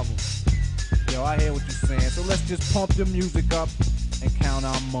this album. Yo, I hear what you're saying, so let's just pump the music up and count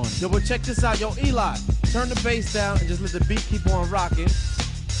our money. Yo, but check this out. Yo, Eli, turn the bass down and just let the beat keep on rocking.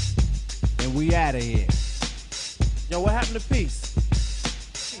 And we out of here. Yo, what happened to peace?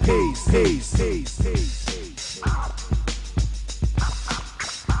 Peace, peace, peace, peace, peace.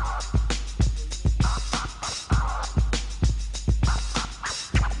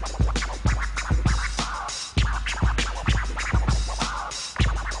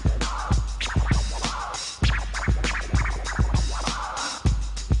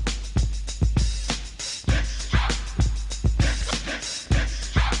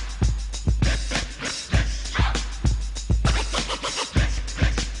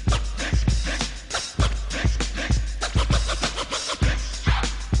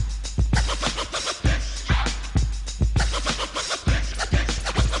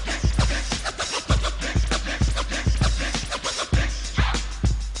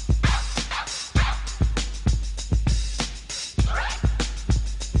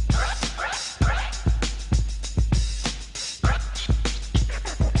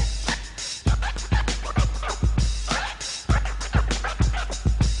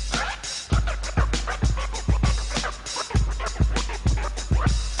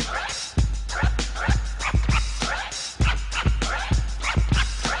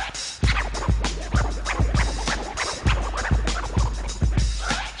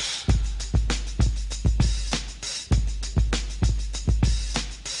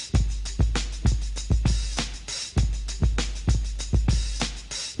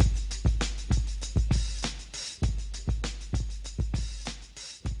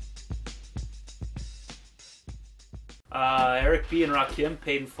 Eric B and Rakim,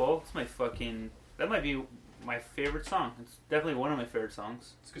 Paid in Full. It's my fucking. That might be my favorite song. It's definitely one of my favorite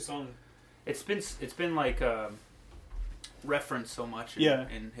songs. It's a good song. It's been like referenced so much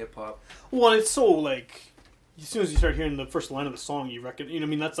in hip hop. Well, it's so like as soon as you start hearing the first line of the song, you reckon. You know, what I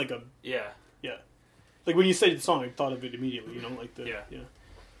mean, that's like a Yeah. like when you said the song, I thought of it immediately. You know, like the Yeah.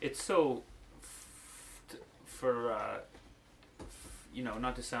 It's so for you know,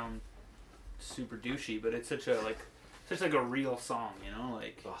 not to sound super douchey, but it's such like a real song, you know,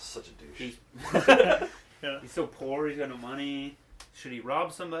 like Oh, such a douche. he's so poor, he's got no money. Should he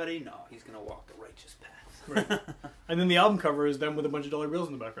rob somebody? No, he's gonna walk the righteous path. Right. And then the album cover is them with a bunch of dollar bills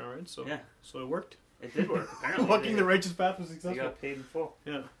in the background, right? So Yeah. so it worked. It did work. Apparently, Walking the righteous path was He successful. got paid in full.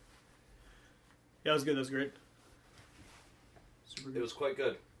 Yeah. Yeah, it was good. That was great. Super It good. was quite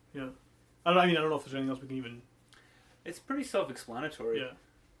good. Yeah. I don't know if there's anything else we can even. It's pretty self-explanatory. Yeah.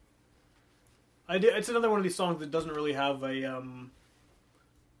 It's another one of these songs that doesn't really have a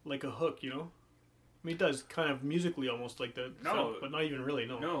like a hook, you know. I mean, it does kind of musically almost like the No. but not even really.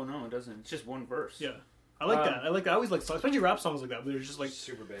 No. No, it doesn't. It's just one verse. Yeah. I like that. I always like songs, especially rap songs like that. Where they're just like.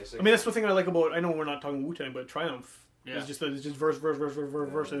 Super basic. I mean, that's the thing I like about. I know we're not talking Wu-Tang, but Triumph. Yeah. It's just verse,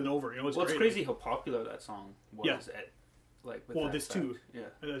 verse, and then over. You know, it's Well, it's great. crazy how popular that song was. Yeah. At, like, with Well, that this fact. too. Yeah.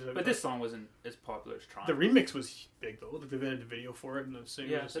 But this song wasn't as popular as Triumph. The remix was big though. Like they had the video for it and the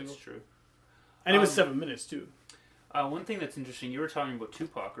single. Yeah, that's true. And it was 7 minutes too. One thing that's interesting, you were talking about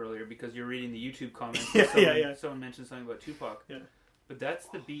Tupac earlier because you're reading the YouTube comments. Yeah. Someone mentioned something about Tupac. Yeah. But that's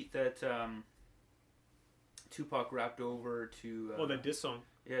the beat that Tupac rapped over to. That diss song.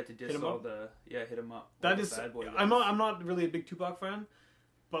 Yeah, to diss Hit 'Em all Up? the Hit 'Em Up. That all the is. Bad Boy I'm guys. not really a big Tupac fan,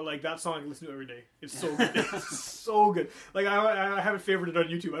 but like that song I can listen to every day. It's so good. It's so good. Like I have it favorited on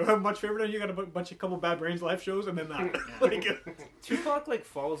YouTube. I don't have much favorite on you. Got a couple Bad Brains live shows and then that. Like, Tupac like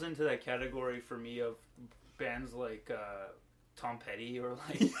falls into that category for me of bands like Tom Petty or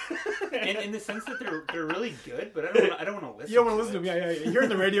like, in the sense that they're really good, but I don't want to listen. you don't want to listen to them. Yeah. You hear it on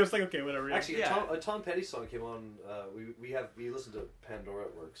the radio. It's like okay, whatever. Yeah. Actually, Yeah. a Tom Petty song came on. We listened to Pandora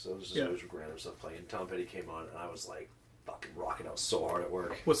at work, so it was just always random stuff playing. And Tom Petty came on, and I was like fucking rocking out so hard at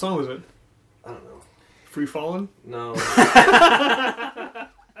work. What song was it? I don't know. Free Fallin'? No. I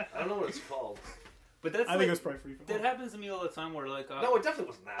don't know what it's called. But that's I think it was probably Free Fallin'. that happens to me all the time. Where like No, it definitely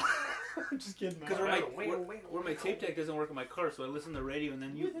wasn't that. I'm just kidding. Man. Because where my tape deck doesn't work in my car, so I listen to the radio, and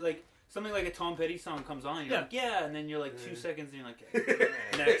then you like something like a Tom Petty song comes on, and you're like, yeah, and then you're like 2 seconds, and you're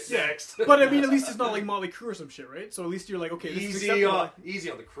like, next. But I mean, at least it's not like Motley Crue or some shit, right? So at least you're like, okay, this is acceptable. Easy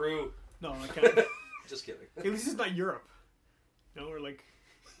on the crew. No, I can't. Just kidding. At least it's not Europe. No, or like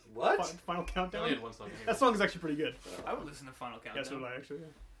What? Final I Countdown. only had one song. That song is actually pretty good. I would listen to Final Countdown Yeah, so did I actually. Yeah.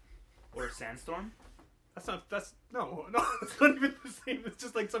 or Sandstorm. That's no, it's not even the same. It's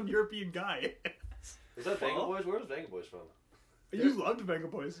just like some European guy. Is that Venga Boys? Where's Venga Boys from? You loved Venga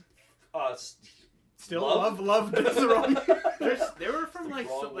Boys. Still Love? love. That's the wrong. They were from like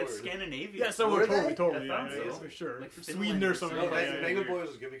wrong like word. Scandinavia. Yeah, so Were they? totally. I Yeah, thought yeah, so. for sure. Like Sweden Finland or or something. something. like No, that, Venga yeah. Boys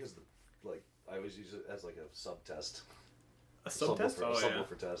was good because I always use it as like a sub test. A subtest.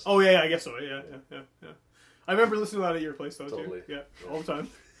 Subwoofer test. Oh yeah, I guess so. Yeah. I remember listening to that at your place though Totally. too. Yeah, all the time.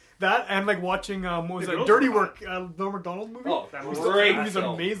 That and like watching what was The that girls Dirty were Work, Norm Macdonald movie. Oh, That was great! It was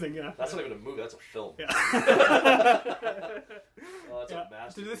film. amazing. Yeah. That's not even a movie. That's a film. Yeah. Oh, that's Yeah. a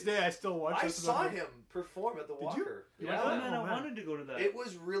masterpiece. To this day, I still watch. I this saw him perform at the Did you? Walker. You Yeah, Oh went to man, that? I Oh, man. wanted to go to that. it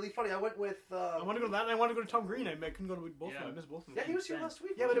was really funny. I went with. I want to go to that, and I want to go to Tom Green. I couldn't go to both of them. I missed both of them. Yeah, he was here last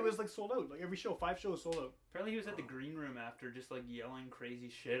week. Yeah, but it wasn't was like sold out. Like every show, 5 shows sold out. Apparently, he was at the green room after, just like yelling crazy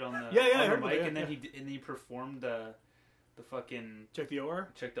shit on the Yeah, I on heard the about mic, it, and then yeah. he performed the fucking Check the OR.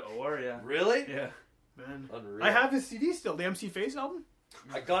 check the OR. Yeah, he? Really? yeah. Man, Unreal. I have his CD still. The MC Face album.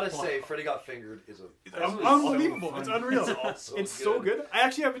 I gotta say, Freddie Got Fingered is Unbelievable. It's unreal. It's also It's so good. I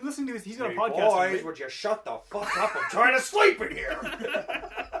actually have been listening to this. He's got a Hey, podcast. boys, right? would you shut the fuck up? I'm trying to sleep in here.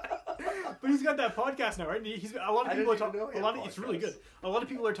 But he's got that podcast now, right? And he's a lot of I people are didn't even know he talking. had a It's really podcast. good. A lot of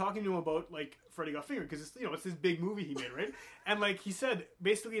people are talking to him about like Freddie Got Fingered because it's this big movie he made, right? And like he said,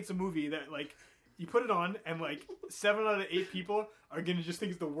 basically it's a movie that like you put it on and like 7 out of 8 people are gonna just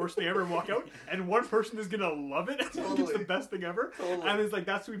think it's the worst thing ever and walk out, and one person is gonna love it and think it's the Totally. best thing ever. Totally. And it's like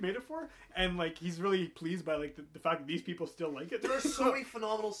that's what we made it for, and like he's really pleased by like the fact that these people still like it. There's so many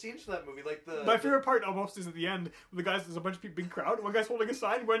phenomenal scenes from that movie. Like the My favorite part almost is at the end. The guys, there's a bunch of people, big crowd. One guy's holding a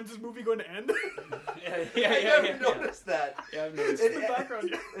sign. When's this movie going to end? I never noticed that. Yeah, I've noticed. in the background.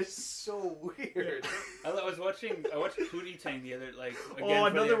 Yeah. It's so weird. I watched Pootie Tang the other like again. Oh, for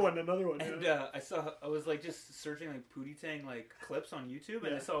another the- one. And Yeah. I was like just searching like Pootie Tang like clips on YouTube,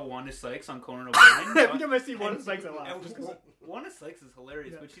 and Yeah. I saw Wanda Sykes on Conan O'Brien. Every time I see one Sykes, I laugh. And Just 'cause- Wanda Sykes is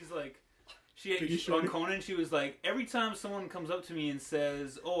hilarious, Yeah. but On Conan, she was like, every time someone comes up to me and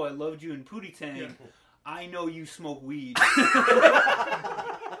says, "Oh, I loved you in Pootie Tang," I know you smoke weed.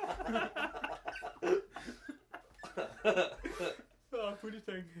 Pootie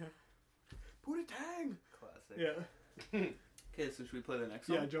Tang. Yeah. Pootie Tang. Classic. Yeah. Okay, so should we play the next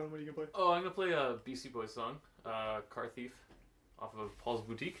song? Yeah, John, what are you gonna play? Oh, I'm gonna play a Beastie Boys song, "Car Thief," off of Paul's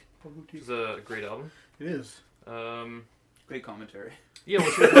Boutique, which is a great album. It is. Great commentary. Yeah,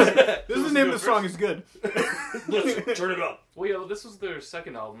 This is the name of the song. Is good. Listen, turn it up. Well, yeah, this was their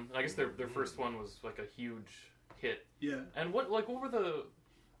second album. I guess their first one was like a huge hit. Yeah. And what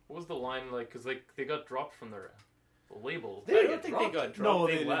was the line like? Because they got dropped from their label. I don't think they got dropped. No,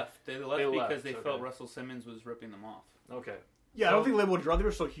 they they left. They left They because left, they okay. felt Russell Simmons was ripping them off. Okay. Yeah, I don't think label would drop. They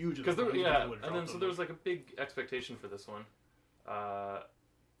were so huge. Because and then so there was like a big expectation for this one,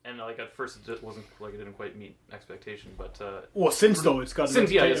 and like at first it wasn't like it didn't quite meet expectation, but well, since though it's got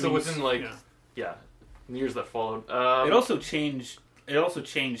since I so mean, within like yeah. in the years that followed, It also changed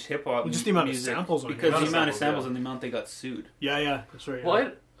hip hop. Just the amount of music, samples on it. because Yeah. the amount of Samples, samples yeah. and the amount they got sued. Yeah, that's right. well,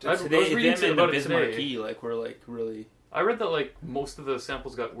 I Today, was reading them and about the it today. Bismarcky, like, were like really. I read that like most of the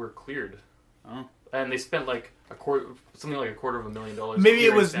samples were cleared, Oh. and they spent like something like $250,000. Maybe it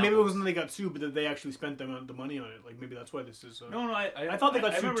clearing was samples. wasn't they got sued, but that they actually spent the money on it. Like maybe that's why this is. No, I thought they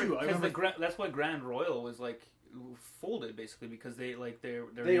got sued remember, too. I 'cause remember- that's why Grand Royal was like folded basically because they're They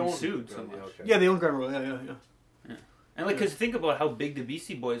being own sued so much. Okay. Yeah, they own Grand Royal. Yeah. And like, because think about how big the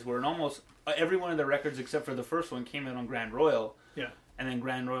Beastie Boys were, and almost every one of their records except for the first one came out on Grand Royal. Yeah. And then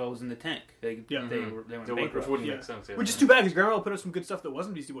Grand Royal was in the tank. They went bankrupt. Which wouldn't Yeah. make sense. Yeah. Which is too bad because Grand Royal put out some good stuff that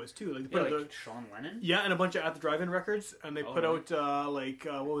wasn't Beastie Boys too. Like they Yeah, put like out Sean Lennon. and a bunch of At the Drive-In records, and they Oh, put really?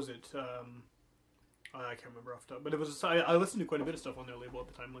 out what was it? I can't remember off the top, but it was. I listened to quite a bit of stuff on their label at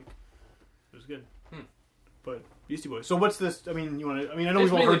the time. Like it was good. But Beastie Boys. So what's this? I mean, you want to? I mean, I know It's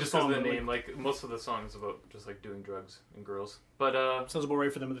we've all mainly heard the just because song. of the but, name. Like most of the songs about just like doing drugs and girls. But sounds about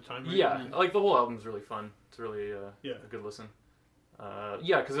right for them at the time. Right? yeah, like the whole album's really fun. It's really Yeah. a good listen.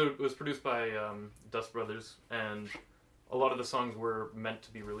 Yeah, because it was produced by Dust Brothers, and a lot of the songs were meant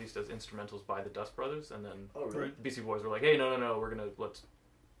to be released as instrumentals by the Dust Brothers, and then Oh, really? Right. Beastie Boys were like, "Hey, no, we're gonna let's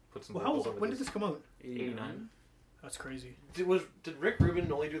put some Well, vocals over when did this come out? 89. That's crazy. Did Rick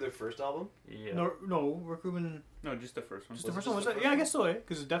Rubin only do their first album? Yeah. No, Rick Rubin. No, just the first one. Just the Was first it one. Was just that? the Yeah, I first guess so.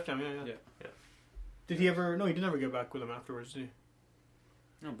 Because it's Def Jam. Yeah. Yeah. Did he ever? No, he didn't ever get back with them afterwards. Did he?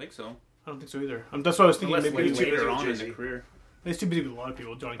 I don't think so. I don't think so either. That's what I was thinking. Unless Maybe like, he's later with on in Jay-Z. the career. too busy with a lot of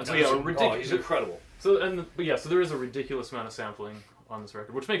people. Johnny So Cash. yeah, Oh, ridiculous. he's incredible. So so there is a ridiculous amount of sampling on this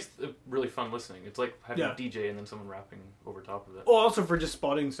record, which makes it really fun listening. It's like having Yeah. a DJ and then someone rapping over top of it. Oh, also for just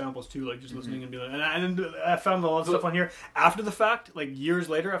spotting samples too, like just listening and be like, and I found a lot of stuff on here after the fact, like years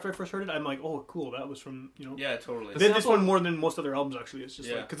later after I first heard it. I'm like, oh, cool, that was from Yeah, totally. This one more than most other albums actually. It's just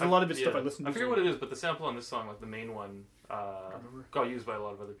Yeah. like because a lot of it's stuff I listened to. I forget what it is, but the sample on this song, like the main one, got used by a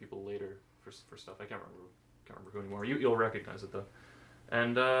lot of other people later for stuff. I can't remember who anymore. You'll recognize it though.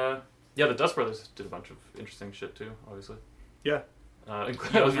 And yeah, the Dust Brothers did a bunch of interesting shit too, obviously. Yeah. I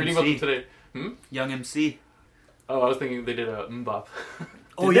was reading about them today. Young MC. Oh, I was thinking they did a Mbop.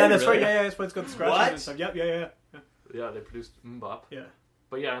 Oh Did yeah, they that's really? right. Yeah, that's why it's got the scratches What? and stuff. Yep, yeah. Yeah, they produced Mbop. Yeah,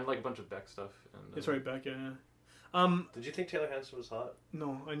 But yeah, and like a bunch of Beck stuff. And, it's right back. Yeah. Did you think Taylor Hanson was hot?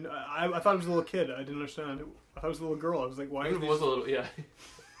 No, I thought it was a little kid. I didn't understand. I thought it was a little girl. I was like, why? Even Is if it was these... a little, yeah.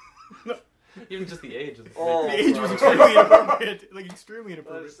 Even just the age. Oh, The age was sorry. extremely inappropriate. Like extremely I'll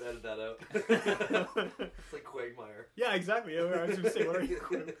inappropriate. just edit that out. It's like Quagmire. Yeah, exactly. Yeah, I was going to say, what are you?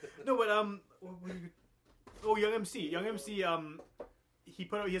 No, but what were you... Oh, Young MC. Young MC. He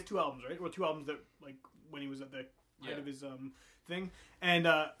has 2 albums, right? Well, 2 albums that like when he was at the height of his thing, and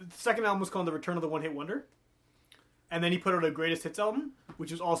the second album was called The Return of the One Hit Wonder, and then he put out a Greatest Hits album,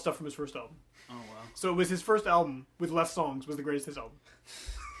 which is all stuff from his first album. Oh wow, So it was his first album with less songs was the Greatest Hits album.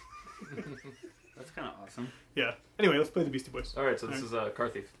 that's kind of awesome. Yeah. Anyway, let's play the Beastie Boys. Alright, so this is Car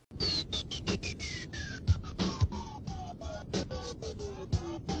Thief.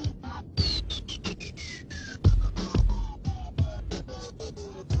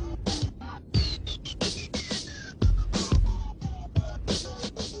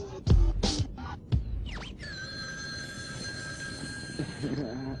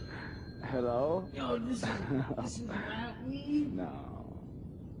 Hello? Yo, this is rap weed. No.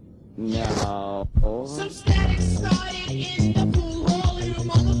 Some static started in the pool hall in a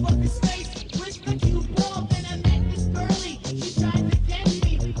motherfucking space. Whisper cue ball, then I met this girlie. She tried to catch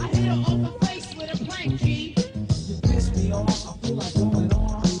me. I hit her on the face with a plank G. You piss me off. I feel like going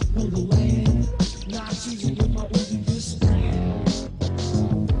on. Know the land. Now I'm choosing with my Uzi just stand.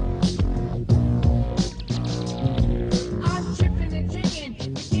 I'm tripping and drinking,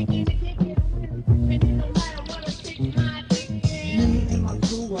 kicking and kicking.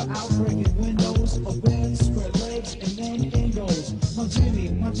 my Jenny,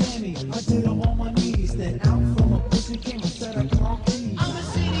 my Jenny. I did them on my knees. Then out from a pussy came a set of car keys. I'm a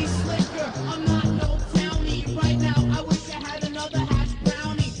city slicker, I'm not no townie. Right now, I wish I had another hash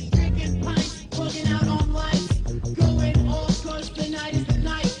brownie. Drinking pints, bugging out on lights. Going off cause tonight is the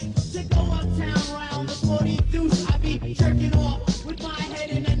night. To go uptown round the 40 deuce. I be jerking off with my head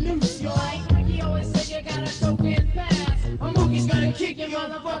in a noose, yo. Like Ricky always said, you got a token pass. A monkey's gonna kick your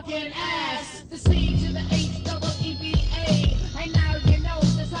motherfucking ass. The C to the H-double-E-B-A. And now you know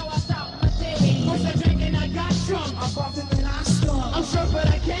that's how I start my day. First I drank and I got drunk. I popped it and I stung. I'm sure, but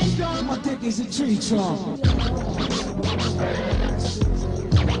I can't go. My dick is a tree trunk.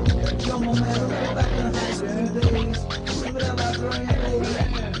 Yo, my man, go back in the high school days. Remember that librarian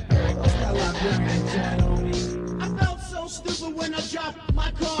lady? What's that librarian chat on me? I felt so stupid when I dropped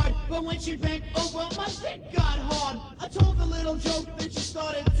my card, but when she bent over, my dick got hard. I told the little joke that she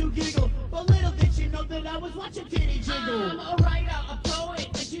started to giggle, but little did she know that I was watching titty jiggle. I'm a writer, a poet,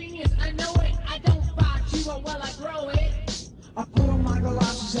 a genius, I know it. I don't box you while I grow it. I put on my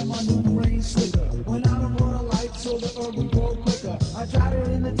galoshes and my new rain slicker. Went out and brought a light so the herb would grow quicker. I tried it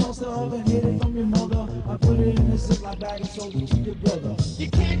in the toaster oven, hid it from your mother. I put it in a Ziploc bag and sold it to your brother. You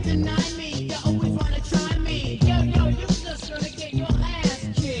can't deny me, you always wanna try me. Yo, you just gonna get your ass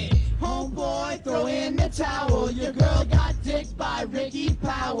kicked. Homeboy, throw in the towel. Your girl got dicked by Ricky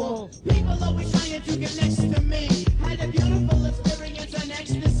Powell. People always trying to get next to me. Had a beautiful experience on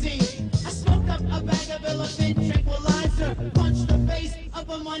ecstasy. I smoked up a bag of elephant tranquilizer. Punched the face of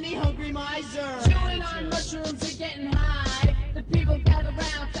a money-hungry miser. Chewing on mushrooms and getting high. The people gathered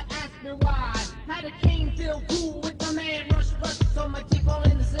around to ask me why. Had a king feel cool with my man Rush. So my teeth all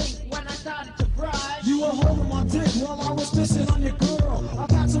in the sink when I started to brush. You were holding my dick while I was pissing on your girl. I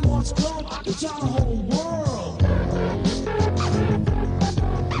got so much chrome, I could drown the whole world.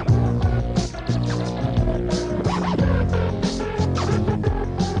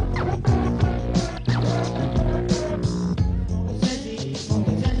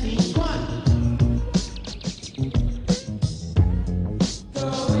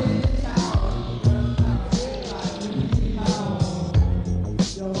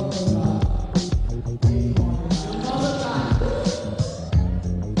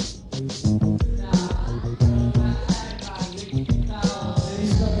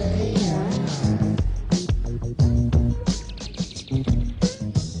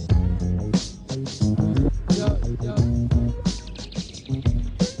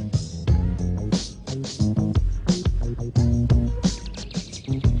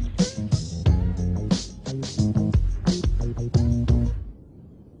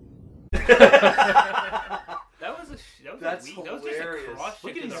 That's that was just a hilarious. cross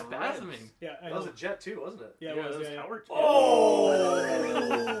Look check at to him the spasming. ribs. Yeah, I That was know. a jet too, wasn't it? Yeah, Yeah, it was. that was Yeah, Howard. Oh.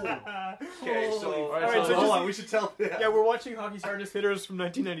 Okay, so Alright, so hold just- on, we should tell. yeah, we're watching Hockey's Hardest Hitters from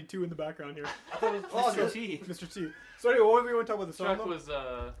 1992 in the background here. Mr. T. Mr. T. So anyway, what do we want to talk about the song? Track though? was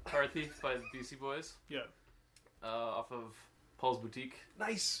Car Thief by the Beastie Boys, Yeah, off of Paul's Boutique,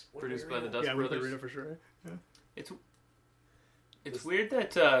 Nice. produced by the Dust yeah, with the Brothers. Rita for sure. Yeah. It's weird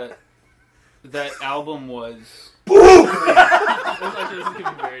that that album was. This is going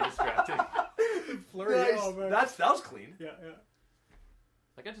to be very distracting. Flurry. Nice. Oh, man. That was clean. Yeah, yeah.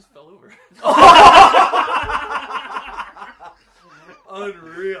 Like I just fell over.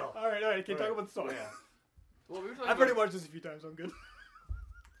 Unreal. All right. Can you talk about the song? Well, we were talking I've already about- watched this a few times. So I'm good.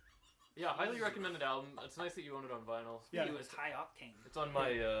 Yeah, highly recommended album. It's nice that you own it on vinyl. Yeah. It was high octane. It's on my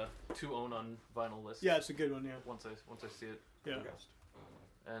to own on vinyl list. Yeah, it's a good one. Yeah. Once I see it. Yeah.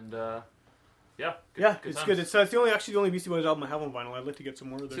 And yeah. Yeah, it's times. good. It's the only Beastie Boys album I have on vinyl. I'd like to get some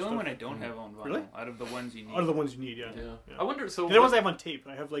more of It's their the only stuff. one I don't have on vinyl. Really? Out of the ones you need. Out of the ones you need, yeah. Yeah. I wonder. So The other ones I have on tape.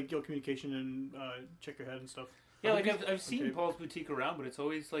 I have like Ill Communication and Check Your Head and stuff. Yeah, Other like Beastie- I've seen okay. Paul's Boutique around, but it's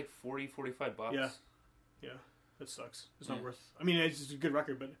always like $40-$45. Yeah, that sucks. It's Yeah. not worth. I mean, it's just a good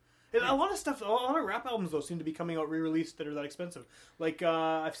record, but a lot of stuff. A lot of rap albums though seem to be coming out re-released that are that expensive. Like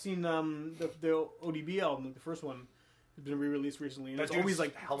I've seen the ODB album, the first one, has been re-released recently, and That it's always dude's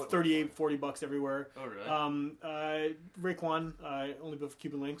like helmet $38-$40 everywhere. Oh really? Raekwon, Only Built for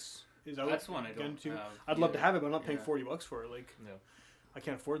Cuban Links is out. That's one I again, don't too. have. I'd love to either. have it, but I'm not paying Yeah. $40 for it. Like, No. I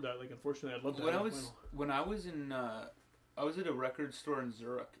can't afford that. Like, unfortunately, I'd love to. When have I it was vinyl. in I was at a record store in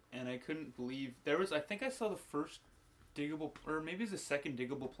Zurich, and I couldn't believe there was. I think I saw the first Diggable, or maybe it's the second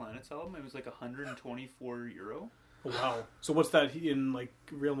Diggable Planets album. It was like €124. Oh, wow. So what's that in like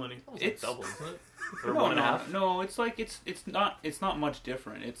real money? It's double, isn't it? Or no, one and a half. No, it's like it's not much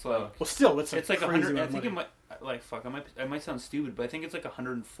different. It's like Well, still, that's it's like crazy 100. I amount of think it money. might like fuck. I might sound stupid, but I think it's like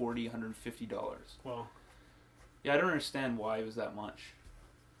 $140-$150. Wow. Yeah, I don't understand why it was that much.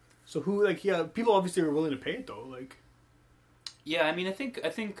 So who, like, yeah, people obviously were willing to pay it though. Like, Yeah, I mean, I think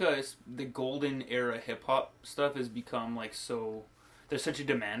the golden era hip hop stuff has become like so. There's such a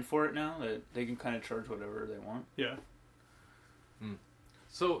demand for it now that they can kind of charge whatever they want. Yeah.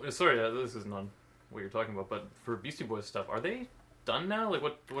 So sorry, this is not what you're talking about, but for Beastie Boys stuff, are they done now? Like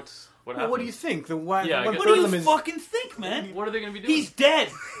what Well, happened? what do you think? The why? Yeah, I one guess- third What do of you them is fucking think, man? What are they going to be doing? He's dead.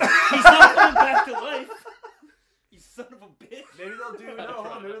 He's not coming back to life. You son of a bitch. Maybe they'll do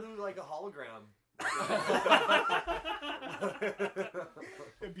maybe they'll do like a hologram.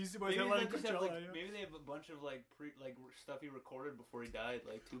 Yeah, Beastie Boys Maybe, headlining they just have, Coachella, like, yeah. maybe they have a bunch of like stuff he recorded before he died,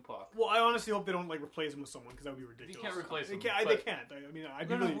 like Tupac. Well, I honestly hope they don't like replace him with someone because that would be ridiculous. You can't replace They him. can't. They can't. I mean, I'd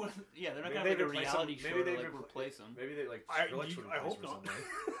be really. Yeah, they're not Maybe gonna they have like a replace reality him. show Maybe to they like repl- replace him. Maybe they like I- Skrillex would I replace hope him or not.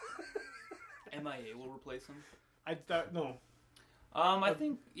 something. MIA will replace him. No. I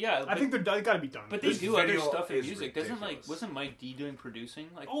think yeah. I think they got to be done. But they This do other video stuff in is music. Doesn't ridiculous. wasn't Mike D doing producing?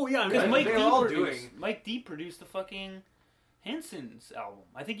 Like, Oh yeah, I mean, because Mike they're D all produced Mike D produced the fucking Hanson's album.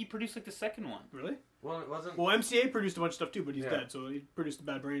 I think he produced like the second one. really? Well, it wasn't. Well, MCA produced a bunch of stuff too, but he's Yeah. dead. So he produced the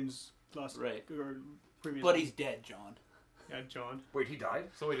Bad Brains last Right. or previous. But he's dead, John. yeah, John. Wait, he died?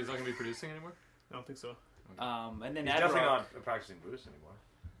 So wait, he's not going to be producing anymore? I don't think so. And then He's Ad definitely Rock. not practicing boost anymore.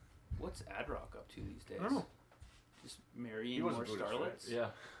 What's Ad Rock up to these days? I don't know. Just marrying He more wasn't Buddhist, starlets. Yeah.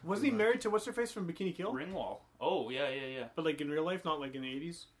 Wasn't he married to what's her face from Bikini Kill? Ringwall. Oh yeah. But like in real life, not like in the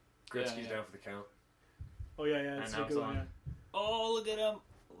 80s. Gretzky's yeah. down for the count. Oh yeah, And it's now a it's good one. on. Oh look at him!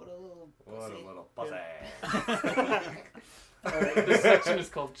 What a little. What a pussy. little pussy. This section is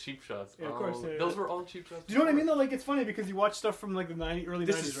called Cheap Shots. Yeah, of course, yeah, Those yeah. were all cheap shots. Do you know what I mean though? Like it's funny because you watch stuff from like the early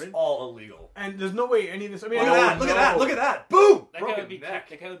This 90s, is right? all illegal. And there's no way any of this. I mean, Look I at know- that! Look at that! Look at that! Boom! That guy Broken would be neck.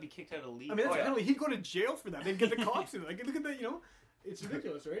 that guy would be kicked out of the league. I mean, that's Oh, yeah. penalty. He'd go to jail for that. They'd get the cops in. Like, look at that. You know, it's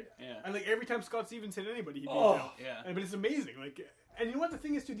ridiculous, right? Yeah. And like every time Scott Stevens hit anybody, he'd be Oh. in jail. Yeah. And, but it's amazing. Like, and you know what the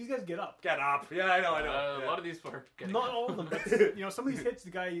thing is too? These guys get up. Get up! Yeah, I know. A lot of these were getting Not all of them, but you know, some of these hits, the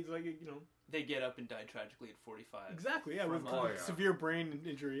guy, he's like, you know, They get up and die tragically at 45 exactly, yeah, with Oh, yeah. severe brain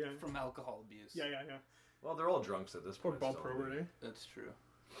injury, yeah. from alcohol abuse. Yeah. Well, they're all drunks at this Poor point. Bob so- Probert, eh? That's true.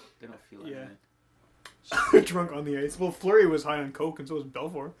 They don't feel Yeah. anything. Drunk on the ice. Well, Fleury was high on coke, and so was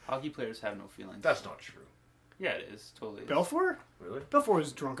Belfour. Hockey players have no feelings. That's not true. Yeah, it is. Totally is. Belfour? Really? Belfour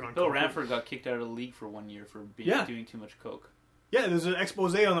was drunk on Bill coke. Ranford got kicked out of the league for 1 year for doing too much coke. Yeah, there's an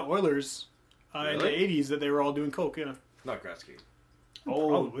expose on the Oilers in the Really? 80s that they were all doing coke. Yeah. Not Gretzky. Oh,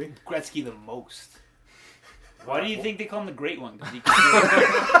 Probably. Gretzky the most. Why do you think they call him the Great One? Because he It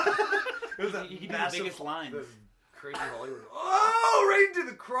was can do the biggest lines. this crazy Hollywood. Oh, right into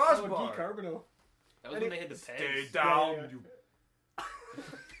the Oh, crossbar. Guy Carbonneau. That was when they had the Stay pegs. down. Yeah. You...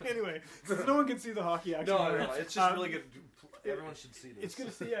 Anyway, since no one can see the hockey action. No, it's just really good. it- Everyone should see this. It's good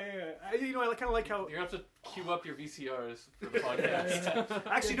to see. Yeah. You know, I kind of like how. You're going to have to queue up your VCRs for the podcast.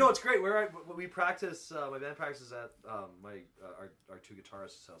 Actually, no, it's great. We practice. My band practices at our two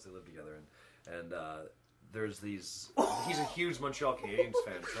guitarists' house. They live together, and there's these. He's a huge Montreal Canadiens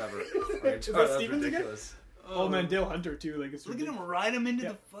fan, Trevor. Is that That's Stevens again? ridiculous. Oh man, Dale Hunter too. Like it's Look at him ridiculous. ride him into Yeah,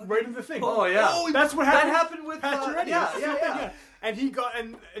 the fucking... right into the thing. Oh yeah, That's what that happened. happened with Pacioretty. yeah, That's the same yeah. thing, And he got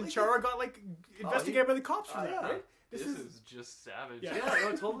and Chara got like investigated by the cops for Oh, that, yeah. right? This is just savage. Yeah. Yeah, no,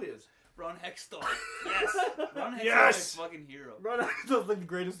 it totally is. Ron Hextall. Yes. Ron Hextall Yes! is a fucking hero. Ron was like the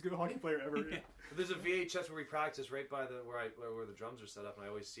greatest hockey player ever. Yeah. There's a VHS where we practice right by where the drums are set up, and I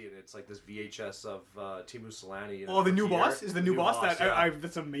always see it. It's like this VHS of Timu Solani. Oh, the new boss is the new boss. That yeah.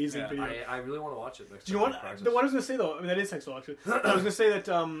 that's amazing Yeah, video. I really want to watch it next Do you know time what? we practice. What I was gonna say though, I mean that is Hextall actually. I was gonna say that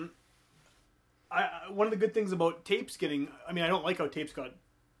one of the good things about tapes getting, I mean I don't like how tapes got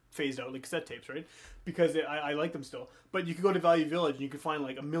phased out, like cassette tapes, right? Because I like them still. But you could go to Value Village and you could find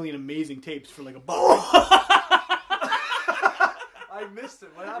like a million amazing tapes for like $1. I missed it.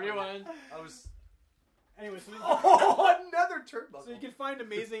 What happened? Rewind. I was. Anyway, so Oh, another turnbuckle. so you can find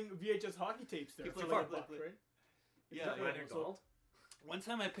amazing VHS hockey tapes there Play, for like play, $1, play. right? Yeah, Exactly. yeah. Randy McDonald. One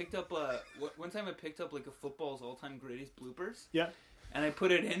time I picked up like a football's all-time greatest bloopers, Yeah, and I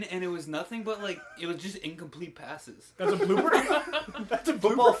put it in, and it was nothing but like it was just incomplete passes. that's a blooper. That's a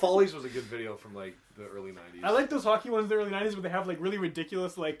Football blooper. Follies was a good video from like the early '90s. I like those hockey ones in the early '90s where they have like really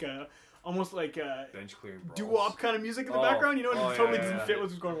ridiculous, like almost like bench clearing brawls. doo-wop kind of music in the Oh. background. You know, and Oh, it totally yeah, doesn't yeah. fit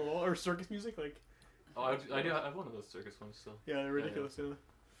what's going on, or circus music. Like, Oh, I do. I have one of those circus ones still. yeah, they're ridiculous. Yeah.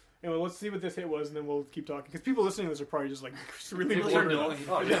 Anyway, let's see what this hit was, and then we'll keep talking. Because people listening to this are probably just like really People are bored. annoyed.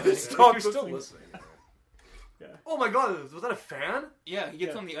 Oh yeah, Stop you're still listening. listening. You know. Yeah. Oh my God, was that a fan? Yeah, he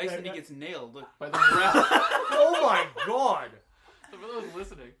gets Yeah, on the ice yeah, and yeah. he gets nailed. Look, By the ref. Oh my God. So for those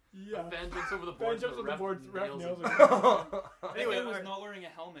listening, Yeah. a fan jumps over the Fan board. jumps on the board, ref nails nails him. him. that Anyway, guy was alright. not wearing a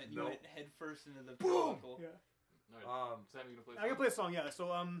helmet. He No. went head first into the Boom! buckle. Yeah. Alright. Sam, you gonna play? I'm gonna play a song, yeah.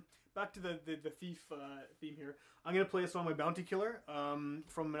 So back to the Thief theme here. I'm gonna play a song by Bounty Killer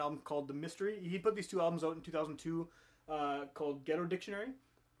from an album called The Mystery. He put these two albums out in 2002 called Ghetto Dictionary,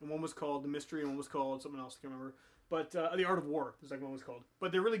 and one was called The Mystery, and one was called something else I can't remember. But The Art of War, the second one was called.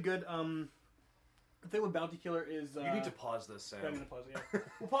 But they're really good. The thing with Bounty Killer is You need to pause this, Sam. Yeah, I'm gonna pause it. Yeah,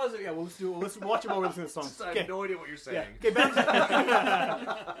 we'll pause it. Yeah, let's watch it while we're listening to the song. I have no idea what you're saying. Yeah. Okay, Bounty.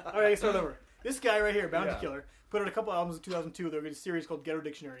 All right, start over. This guy right here, Bounty Yeah. Killer, put out a couple albums in 2002. There was a series called Ghetto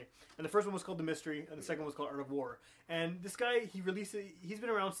Dictionary, and the first one was called The Mystery, and the second one was called Art of War. And this guy, he's been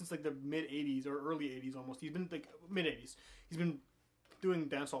around since like the mid '80s or early '80s almost. He's been like mid '80s. He's been doing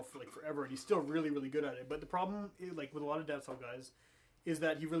dancehall for like forever, and he's still really, really good at it. But the problem, like with a lot of dancehall guys, is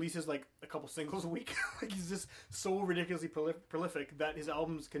that he releases like a couple singles a week. Like he's just so ridiculously prolific that his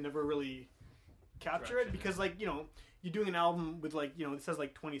albums can never really capture it, because like, you know, you're doing an album with like, you know, it says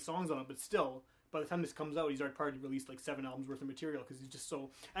like 20 songs on it, but still by the time this comes out he's already probably released like 7 albums worth of material, because he's just so,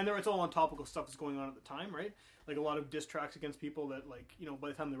 and it's all on topical stuff that's going on at the time, right? Like a lot of diss tracks against people that, like, you know, by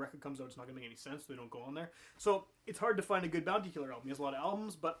the time the record comes out it's not gonna make any sense, so they don't go on there. So it's hard to find a good Bounty Killer album. He has a lot of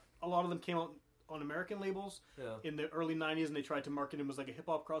albums, but a lot of them came out on American labels in the early 90s, and they tried to market him as like a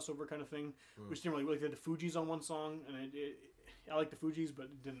hip-hop crossover kind of thing, which didn't really work. They had the Fugees on one song, and I like the Fugees, but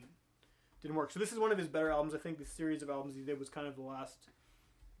it didn't work. So this is one of his better albums. I think the series of albums he did was kind of the last,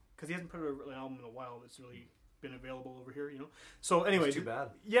 because he hasn't put out an album in a while that's really been available over here, you know. So anyway, It's too bad.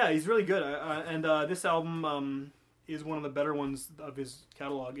 Yeah, he's really good, and this album is one of the better ones of his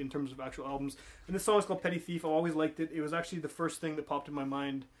catalog in terms of actual albums. And this song is called Petty Thief. I always liked it. It was actually the first thing that popped in my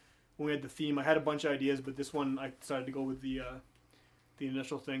mind when we had the theme. I had a bunch of ideas, but this one I decided to go with the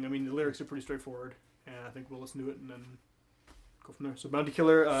initial thing. I mean, the lyrics are pretty straightforward, and I think we'll listen to it and then go from there. So Bounty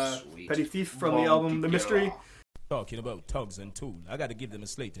Killer, Petty Thief from the album The Mystery. Talking about tugs and tool, I gotta give them a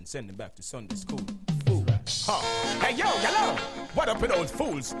slate and send them back to Sunday school. Fool. Huh. Hey yo, hello! What up with those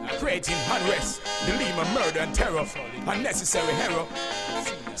fools? Creating unrest, dilemma, murder and terror, unnecessary horror.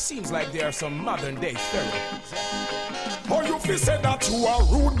 Seems like there are some modern day pharaoh. Oh, you feel say that you are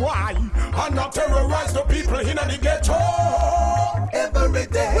rude, why? And not terrorize the people in the ghetto every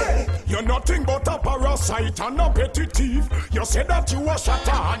day. You're nothing but a parasite and a petty thief. You say that you are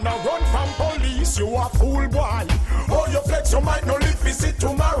shatter and a run from police. You a fool, boy. Oh, you flex, you might not live visit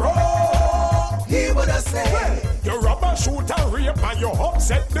tomorrow. Hear what I say. You rob and shoot and rape and you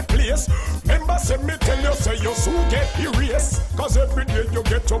upset the place. Remember, say me tell you, say you soon get erased. Cause every day you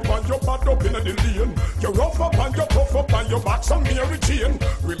get up and you bad up in the lane. You rough up and you tough up and you back some Mary Jane.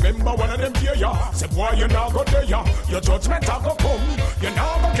 Remember one of them here, ya. Say boy, you now go there, ya. Your judgment a go come. You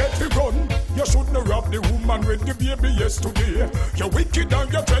now go get the gun. You shouldn't rob the woman with the baby yesterday. You're wicked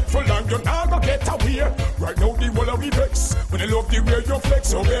and you're dreadful and you now go get away. Right now the whole of we vex. When they love the way you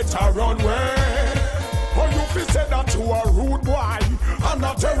flex, you better run away. Oh, you feel say that you are rude, boy, and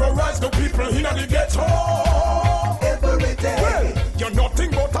not terrorize the people in the ghetto every day. Well, you're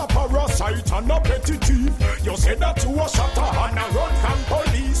nothing but a parasite and a petty thief. You say that you are shatter and a run from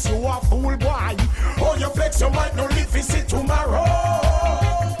police. You a fool, boy. Oh, you flex, you might not live visit tomorrow.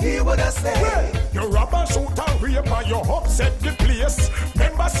 Hear what I say. Well, you rob and shoot and rape and you upset the place.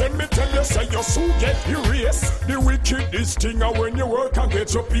 Remember, send me tell you, say you soon get erased. The wickedest thing are when you work and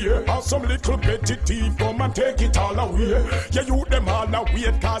get your pay. Or some little petty thief come and take it all away. Yeah, you them all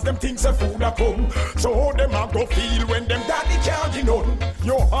away cause them things a food a come. So how them a go feel when them daddy can't get none.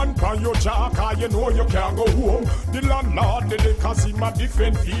 Your hand on your jaw cause you know you can't go home. The landlord did it cause him a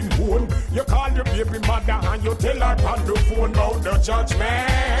defend him home. You call your baby mother and you tell her on the phone about the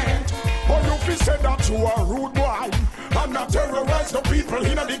judgment. Oh, you feel say that you are rude, boy, and not terrorize the people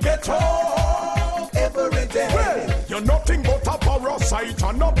in the ghetto every day. Well, you're nothing but a parasite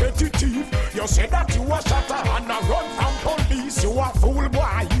and a petty thief. You say that you are shatter and a run from police. You a fool,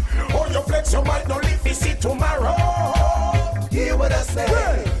 boy. Oh, you flex, you might not live visit tomorrow. Hear what I say.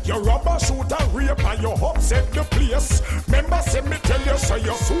 Well, you rob and shoot and rape and you upset the place. Remember, say me tell you, say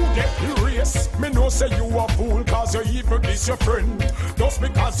you soon get erased. Me know say you a fool cause you even diss your friend. Just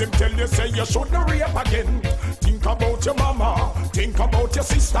because him tell you, say you shouldn't rape again. Think about your mama, think about your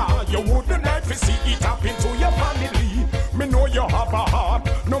sister. You wouldn't like to see it happen to your family. Me know you have a heart,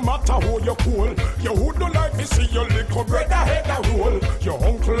 no matter how you cool. You wouldn't like to see your little brother head a roll. Your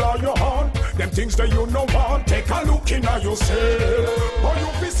uncle or your aunt, them things that you no want. Take a look in at yourself. Or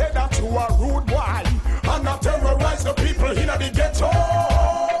you be say that you are rude, boy, and not terrorize the people in the ghetto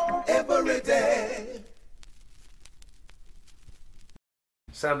every day.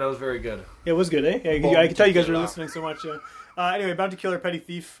 Sam, that was very good. Yeah, it was good, eh? Yeah, I can tell you guys were listening so much. Anyway, Bounty Killer, Petty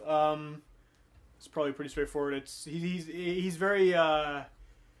Thief. It's probably pretty straightforward. He's very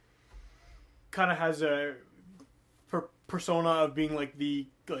kind of has a persona of being like the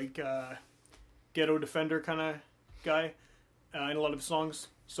ghetto defender kind of guy in a lot of songs.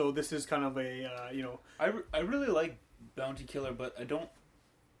 So this is kind of a I really like Bounty Killer, but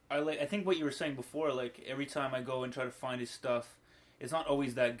I think what you were saying before, like every time I go and try to find his stuff, it's not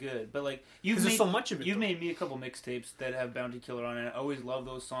always that good. But like there's so much of it. You've made me a couple mixtapes that have Bounty Killer on it. I always love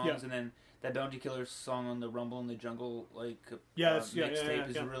those songs, Yeah. and then that Bounty Killer song on the Rumble in the Jungle mixtape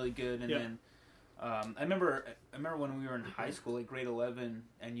is really good. And Yeah. then I remember when we were in high school, like grade 11,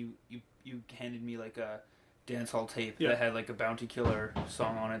 and you handed me like a dance hall tape that had like a Bounty Killer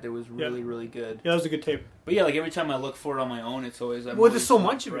song on it that was really really good. Yeah, that was a good tape. But yeah, like every time I look for it on my own, it's always there's so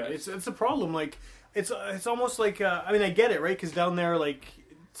much of it. It's a problem. Like it's almost like I mean I get it, right? Because down there like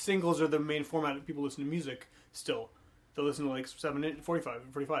singles are the main format that people listen to music still. They'll listen to like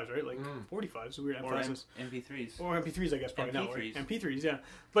 45s, right? Like 45s, weird emphasis. MP3s. Or MP3s, I guess, probably now, right? MP3s. MP3s, yeah.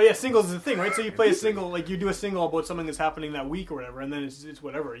 But yeah, singles is the thing, right? So you play a single, like you do a single about something that's happening that week or whatever, and then it's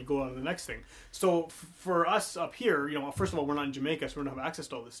whatever. You go on to the next thing. So for us up here, first of all, we're not in Jamaica, so we don't have access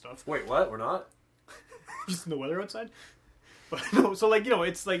to all this stuff. Wait, what? We're not? Just in the weather outside? But no, so like,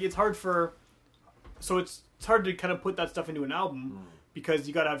 it's hard for... So it's hard to kind of put that stuff into an album. Because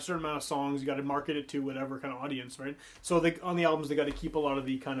you got to have a certain amount of songs, you got to market it to whatever kind of audience, right? So on the albums, they got to keep a lot of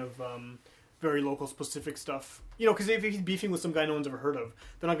the kind of very local specific stuff. Because if he's beefing with some guy no one's ever heard of,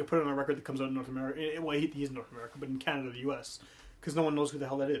 they're not going to put it on a record that comes out in North America. Well, he's in North America, but in Canada, the U.S. Because no one knows who the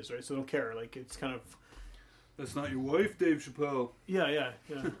hell that is, right? So they don't care. Like, it's kind of... That's not your wife, Dave Chappelle. Yeah.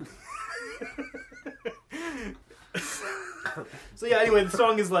 So yeah, anyway, the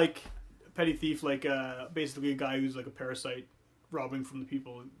song is like Petty Thief, like basically a guy who's like a parasite, robbing from the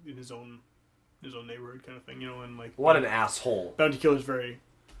people in his own neighborhood kind of thing, and like what an asshole. Bounty Killer is very,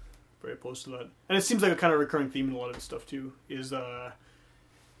 very opposed to that, and it seems like a kind of recurring theme in a lot of his stuff too. Is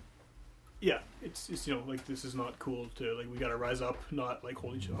it's like this is not cool to like we got to rise up, not like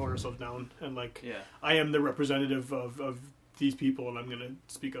hold ourselves down, and like I am the representative of these people, and I'm gonna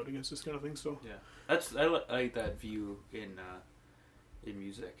speak out against this kind of thing. So I like that view in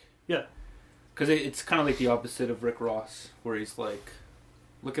music. Yeah. Because it's kind of like the opposite of Rick Ross, where he's like,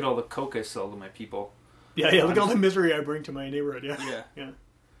 look at all the coke I sell to my people. Yeah, look at all the misery I bring to my neighborhood, yeah.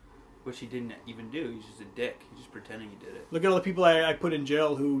 Which he didn't even do, he's just a dick. He's just pretending he did it. Look at all the people I put in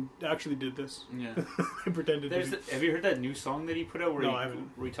jail who actually did this. Yeah. I pretended to do. Have you heard that new song that he put out I haven't.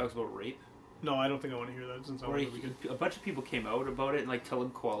 Where he talks about rape? No, I don't think I want to hear that. Since a bunch of people came out about it, and like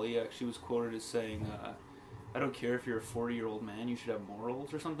Talib Kweli actually was quoted as saying, I don't care if you're a 40-year-old man, you should have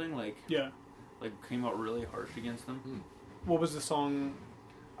morals or something. Like, came out really harsh against them. What was the song?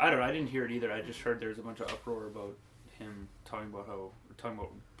 I don't know. I didn't hear it either. I just heard there was a bunch of uproar about him talking about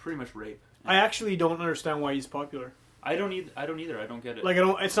pretty much rape. I actually don't understand why he's popular. I don't either. I don't get it. Like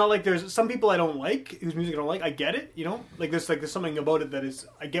it's not like there's some people I don't like whose music I don't like. I get it, Like there's something about it that is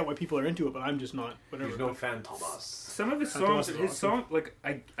I get why people are into it, but I'm just not. Whatever. There's no Fantomas. Some of his songs, like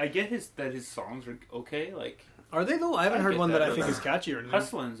I get his songs are okay. Like are they though? I haven't heard one that I think is catchy or anything.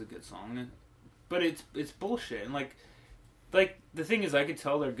 Hustlin's a good song, but it's bullshit. And like the thing is, I could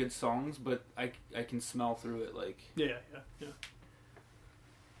tell they're good songs, but I can smell through it. Like yeah.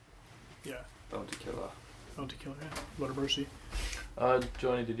 Bounty Killer. Bounty Killer, yeah. Blood of Mercy.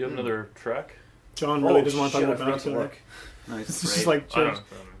 Johnny, did you have another track? John really doesn't want to talk about Bounty Killer. Nice. It's just like change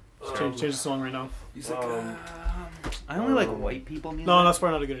the song right now. He's like, I only like white people music. No, that's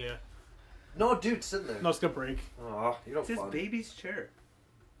probably not a good idea. No, dude, sit there. No, it's gonna break. Oh, you don't. It's his baby's chair.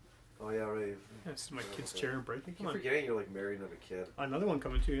 Oh yeah, right. Yeah, it's my kid's chair and breaking. You're forgetting you're like married and have a kid. Another one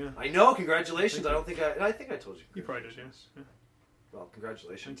coming too, yeah. I know. Congratulations. I think I told you. You probably did, yes. Yeah. Well,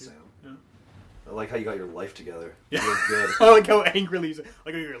 congratulations, Sam. Yeah. I like how you got your life together. Yeah. You look good. I like how angrily you say,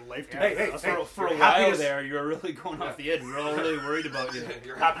 like your life together. Hey, for a while there, you were really going off the edge. We were all really worried about you.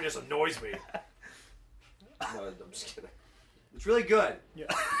 Your happiness annoys me. No, I'm just kidding. It's really good. Yeah.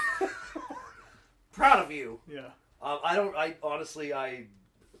 Proud of you. Yeah. I honestly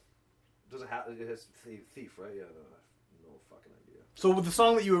does it have it has thief, right? Yeah, no fucking idea. So with the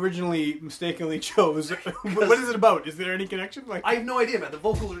song that you originally mistakenly chose, what is it about? Is there any connection? Like I have no idea, man. The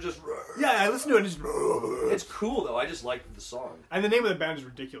vocals are just yeah. I listened to it. It's cool though. I just like the song. And the name of the band is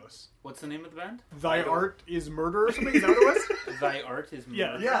ridiculous. What's the name of the band? Thy Art is Murder or something. Is that what it was? Thy Art is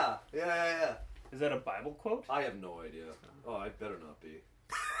Murder. Yeah. Is that a Bible quote? I have no idea. Oh, I better not be.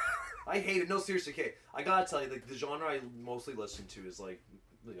 I hate it. No, seriously, okay. I gotta tell you, the genre I mostly listen to is like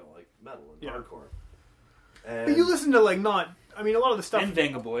metal and hardcore. And but you listen to a lot of the stuff and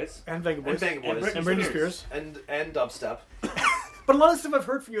Venga Boys and Britney Spears and dubstep. But a lot of stuff I've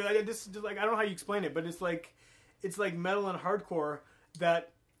heard from you, I don't know how you explain it, but it's like metal and hardcore that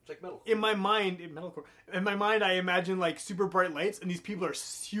like metalcore. In my mind, I imagine like super bright lights, and these people are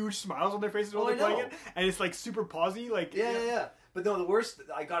huge smiles on their faces while Oh, they're I playing know. it, and it's like super posy, like Yeah. But no, the worst.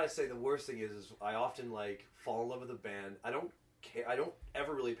 I gotta say, the worst thing is I often like fall in love with a band. I don't care. I don't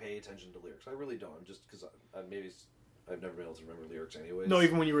ever really pay attention to lyrics. I really don't. Just because I've never been able to remember lyrics anyways. No,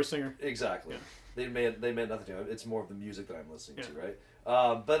 even when you were a singer. Exactly. Yeah. They meant nothing to me. It's more of the music that I'm listening to, right?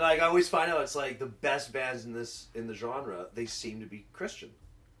 But like I always find out, it's like the best bands in the genre. They seem to be Christian.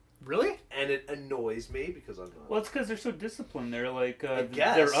 Really? And it annoys me because I'm not. Well, it's because they're so disciplined. They're like,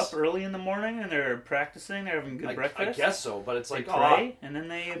 guess. they're up early in the morning and they're practicing. They're having good breakfast. I guess so, but it's They like pray, and then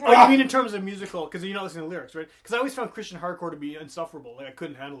they. Oh, you mean in terms of musical? Because you're not listening to lyrics, right? Because I always found Christian hardcore to be insufferable. Like I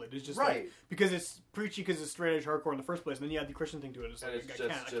couldn't handle it. It's just Right. like, because it's preachy, because it's straight edge hardcore in the first place, and then you add the Christian thing to it. It's and like it's I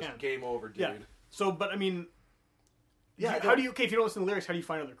just can't. game over, dude. Yeah. So, but I mean, Yeah, how do you? Okay, if you don't listen to lyrics, how do you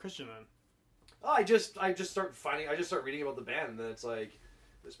find out they're Christian then? I just start reading about the band, and then it's like,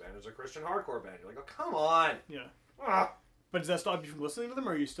 this band is a Christian hardcore band. You're like, oh, come on. Yeah. Ah. But does that stop you from listening to them,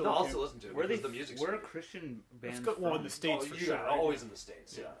 or are you still? No, I'll okay? still listen to it Where because they? the music's We're a great. Christian band. It's got one in from- the States Oh, for you sure. got right? always in the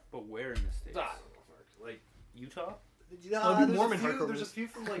States, yeah. But where in the States? I don't know, like Utah? Oh, it'd be there's Mormon a few, hardcore there's a bands. few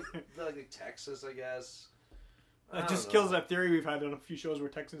from like Texas, I guess. I That don't just know. kills that theory we've had on a few shows where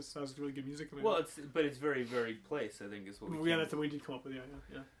Texas has really good music. I mean, Well, it's very, very place. I think is what we. yeah, came- that's what we did come up with.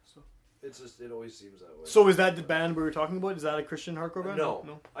 Yeah. So. It's just it always seems that way. So is that the band we were talking about? Is that a Christian hardcore band?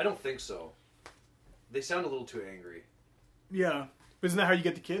 no, I don't think so. They sound a little too angry. Yeah, but isn't that how you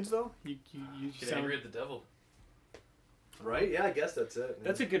get the kids though? You Get sound angry at the devil. Right? Yeah, I guess that's it.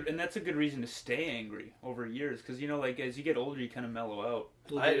 That's a good reason to stay angry over years, because like as you get older, you kind of mellow out.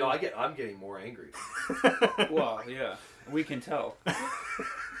 I'm getting more angry. Well, yeah, we can tell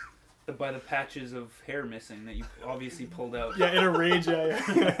by the patches of hair missing that you obviously pulled out. Yeah, in a rage. Yeah.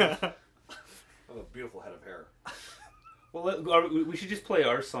 I have a beautiful head of hair. Well, we should just play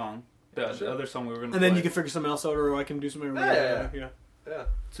our song, the Sure. other song we were going to And play. then you can figure something else out, or I can do something. Yeah.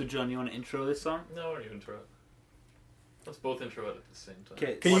 So, John, you want to intro this song? No, we're not intro it. Let's both intro it at the same time.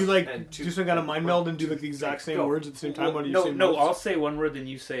 Okay. Can you like and two- do some kind of mind and meld one, and do two, like the exact three, same go. words at the same time? Or do you No, say no, notes? I'll say one word, then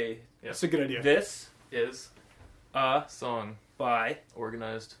you say That's a good idea. this, Is song by,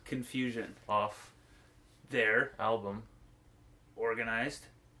 organized confusion, off there, album organized.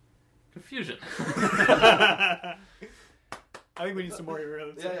 confusion. I think we need some more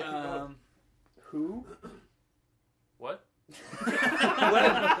here. Yeah. Who? What?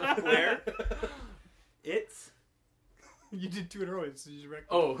 What? Where? It's. You did two in a row. So you just wrecked.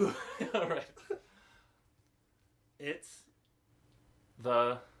 Oh, all right. It's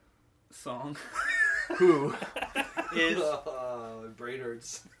The song who is My brain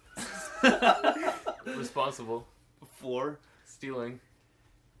hurts. responsible for stealing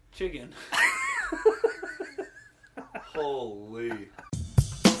chicken. Holy.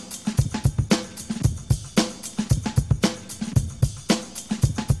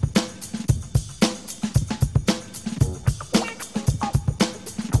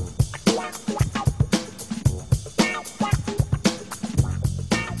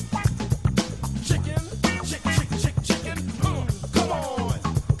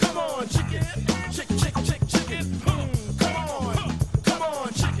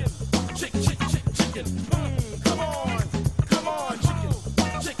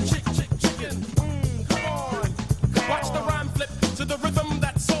 Watch the rhyme flip to the rhythm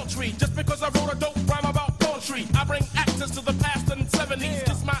that's sultry. Just because I wrote a dope rhyme about poultry, I bring access to the past and 70s.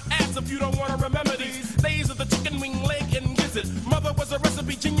 Kiss my ass if you don't wanna remember these days of the chicken wing, leg, and gizzard. Mother was a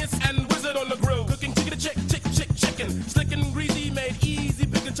recipe genius and wizard on the grill, cooking chicken chicken, slick and greasy, made easy.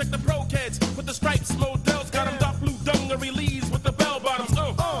 Big and check the pro kids with the stripes, models, got 'em dark blue dungaree leaves with the bell bottoms.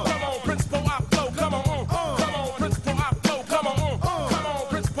 Come on, Principal, I flow. Come on, come on, Principal, I flow. Come on, come on,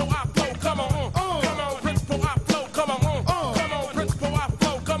 Principal, I flow. Come on, come on, Principal, I flow. Come on, come on, Principal, I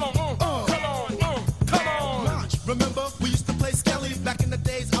flow. Come on, come on. Remember, we used to play Skelly back in the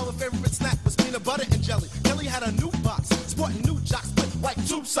days. Our favorite snack was peanut butter and jelly. Kelly had a new box, sporting new jocks with white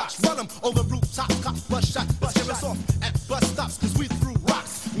tube socks. Run 'em over rooftops, cops, bus shots. Scare us off at bus stops, cause we threw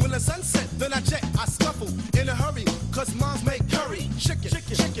rocks. When the sun set, then I jet, I scuffle in a hurry, cause moms make curry.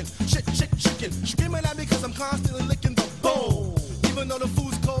 Chicken, screaming at me cause I'm constantly licking the bowl. Even though the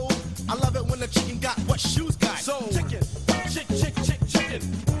food's cold, I love it when the chicken got what shoes got. So, chicken. Come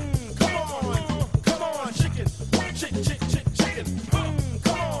on, chicken.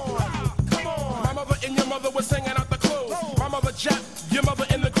 Come on. My mother and your mother was hanging out the clothes. My mother jacked your mother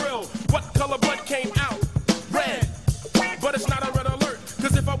in the grill. What color blood came out? Red. But it's not a red alert.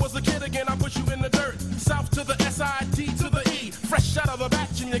 Cause if I was a kid again, I'd put you in the dirt. South to the S-I-D to the E. Fresh out of the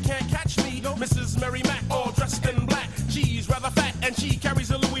batch and you can't catch me. Mrs. Mary Mac, all dressed in black. She's rather fat and she carries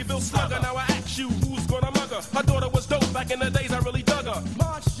a Louis bugger. Now I ask you, who's gonna mug her? Her daughter was dope back in the days, I really dug her.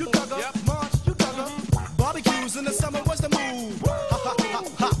 March, you dug her. Yep. March, you dug her. Barbecues in the summer was the move. Ha ha ha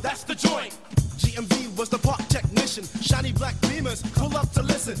ha. That's the joint. GMV was the park technician. Shiny black beamers, pull up to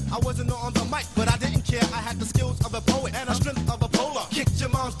listen. I wasn't on the mic, but I didn't care. I had the skills of a poet and the strength of a polar. Kicked your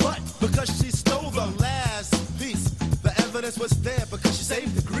mom's butt because she stole the last piece. The evidence was there because she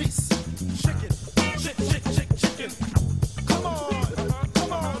saved the grease. Chicken, chicken. Come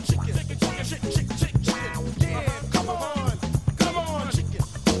on, chicken, chicken. Yeah, come on, chicken, chicken.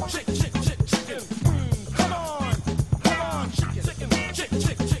 Come on, chicken, chicken. Come on,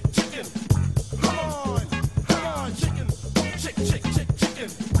 chicken, chicken. Come on, chicken, chicken.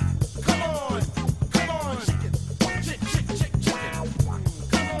 Come on,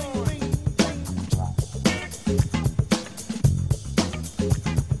 bing.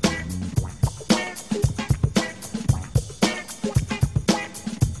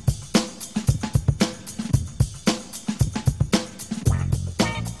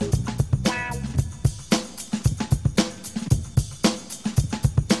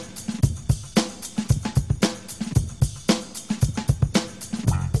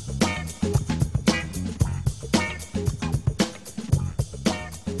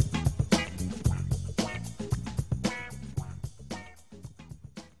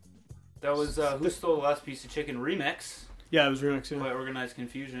 That was Who Stole the Last Piece of Chicken remix Yeah, it was remix. Yeah. by Organized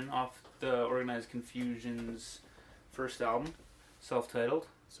Confusion off the Organized Confusion's first album, self-titled.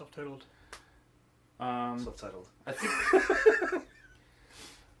 Self-titled. Subtitled. I think.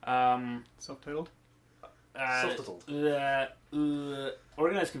 Self-titled. Self-titled.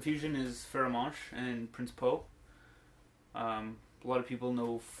 Organized Confusion is Pharoah Monch and Prince Po. A lot of people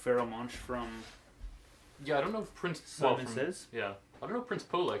know Pharoah Monch from Yeah, I don't know if Prince Simon Says. Yeah, I don't know Prince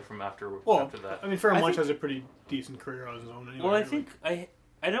Po like from after Well, that. I mean, Pharoah I Monch think- has a pretty decent career on his own anyway. Well, I really.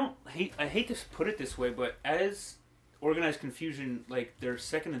 think I hate to put it this way, but as Organized Confusion, like their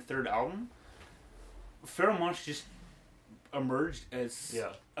second and third album, Pharoah Monch just emerged as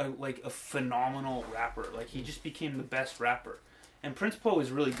a phenomenal rapper. Like he just became the best rapper. And Prince Po is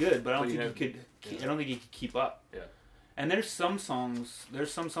really good, but I don't think he could. I don't think he could keep up. Yeah. And there's some songs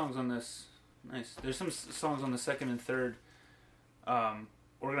on this. Nice. There's some songs on the second and third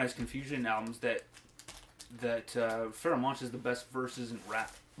Organized Confusion albums that Pharoah Monch is the best verses in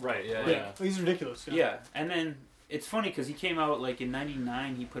rap. Right. Yeah. Yeah, Yeah. he's ridiculous. Yeah. Yeah, and then it's funny because he came out like in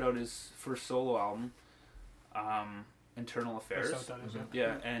 '99. He put out his first solo album, Internal Affairs. That's how that is,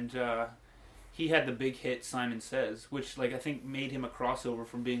 Yeah, and he had the big hit Simon Says, which like I think made him a crossover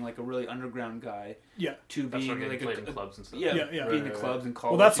from being like a really underground guy Yeah. to That's being where like he played in clubs and stuff. Yeah, Yeah. being in Right, clubs and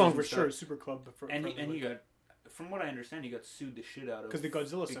college. Well, that song for sure is super club. And he got, from what I understand, he got sued the shit out of Because the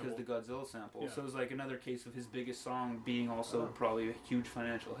Godzilla sample. Because the Godzilla sample. Yeah. So it was like another case of his biggest song being also probably a huge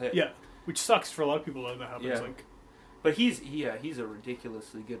financial hit. Yeah, which sucks for a lot of people that happens. Yeah. Like, But he's a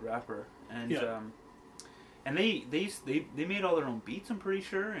ridiculously good rapper, and Yeah. and they made all their own beats. I'm pretty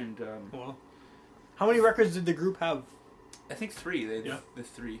sure, and well, how many records did the group have? I think 3. Yeah. The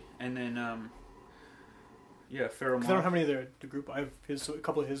 3, and then Pharoah Because I don't Monch. have any of the group. I have a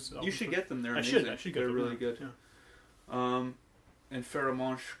couple of his. You should get them. They're I amazing. should. I should get They're them. really good. Yeah. And Pharoah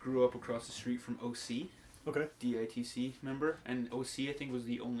Monch grew up across the street from OC, Okay. DITC member, and OC I think was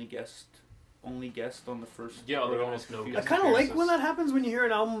the only guest on the first. Yeah, there Organized almost no Confusion. I guest kind of like appearances. when that happens when you hear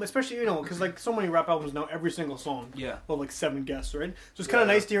an album, especially because like so many rap albums now, every single song. Yeah. Well, like 7 guests, right? So it's kind of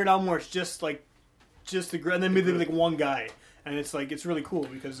nice to hear an album where it's just the and then maybe like one guy, and it's really cool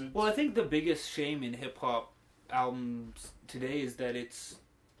because it's, Well, I think the biggest shame in hip hop albums today is that it's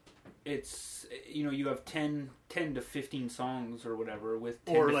you have 10 to 15 songs or whatever with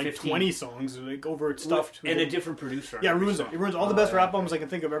 10 or to like 15 20 songs like over stuffed and a different producer. on Yeah, every ruins song. it. It ruins all the best rap albums I can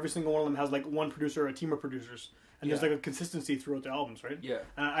think of. Every single one of them has like one producer or a team of producers, and there's Yeah. like a consistency throughout the albums, right? Yeah.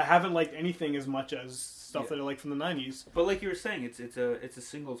 And I haven't liked anything as much as stuff Yeah. that I like from the '90s. But like you were saying, it's a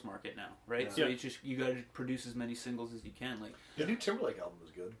singles market now, right? Yeah. So Yeah. it's just you got to produce as many singles as you can. Like, The new Timberlake album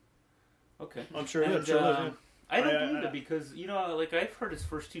was good. okay, I'm sure it And, is. Sure it is, yeah. I don't I- believe it because like I've heard his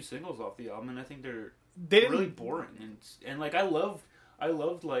first 2 singles off the album, and I think they're They didn't really boring and like I loved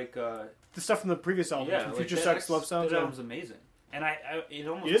like the stuff from the previous albums, yeah, from like Future that- Sex, Love Sounds. That Yeah. album's amazing, and it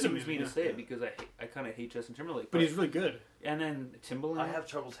almost It is pains me amazing, to yeah. say it because I kind of hate Justin Timberlake, But he's really good. and then Timbaland. I have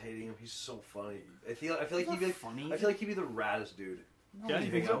troubles hating him. He's so funny. I feel like He's he'd be not funny. I feel like he'd be the raddest dude. Yeah, you you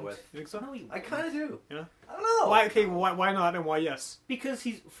hang think so? out with. You think so? No, he I kind of do. Yeah. I don't know. Why? Okay. Why not? And why yes? because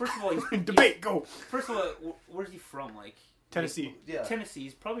he's first of all he's Debate. Go. First of all, where's he from? Like Tennessee. Yeah. Tennessee.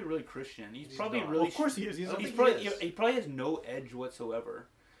 He's probably really Christian. He's probably not. really. Well, of course he is. He's I don't He's think probably he is. he probably has no edge whatsoever.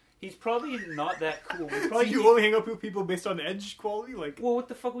 He's probably not that cool. He's So probably, you only hang out with people based on edge quality, like. well, what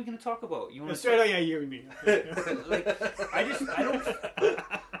the fuck are we gonna talk about? You want Straight out, yeah, you and me. like I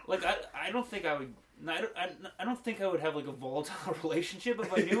don't think I would. I don't think I would have like a volatile relationship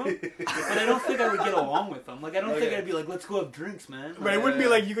if I knew him, but I don't think I would get along with him. Like I don't think I'd be like, let's go have drinks, man. But it wouldn't be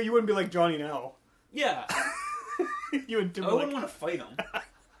like you wouldn't be like Johnny and Al. Yeah, You and I Timberlake. wouldn't want to fight him.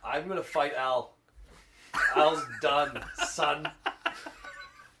 I'm gonna fight Al. Al's done, son.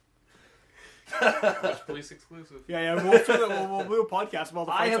 Watch Police exclusive. Yeah, we'll do a podcast about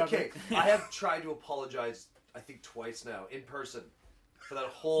the I fights. have I have tried to apologize. I think twice now in person for that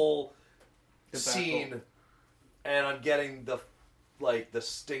whole scene, and I'm getting the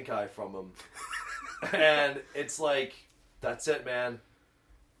stink eye from him, and it's like that's it, man.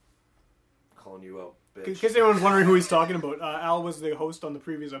 I'm calling you out, bitch. In case anyone's wondering who he's talking about, Al was the host on the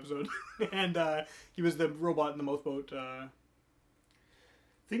previous episode, and he was the robot in the mouth boat.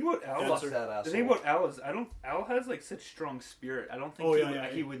 Thing about Al, Fuck that asshole. the thing about Al is Al has like such strong spirit. I don't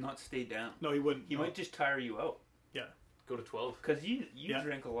think he would not stay down. No, he wouldn't. He might just tire you out. Yeah. Go to 12. Because you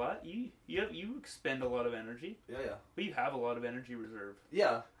drink a lot. You expend a lot of energy. Yeah. But you have a lot of energy reserve.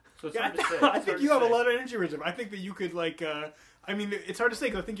 Yeah. So it's Yeah, hard to say. I think you have a lot of energy reserve. I think that you could like. I mean, it's hard to say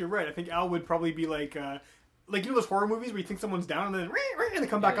because I think you're right. I think Al would probably be like you know those horror movies where you think someone's down and then and they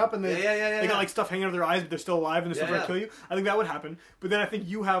come back up and they got like stuff hanging out of their eyes but they're still alive and they're still trying to kill you. I think that would happen. But then I think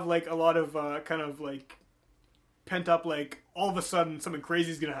you have like a lot of kind of like pent up like all of a sudden something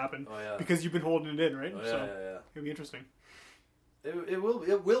crazy is gonna happen because you've been holding it in, right? Yeah. It'll be interesting. It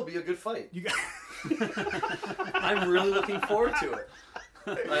will be a good fight. You got. I'm really looking forward to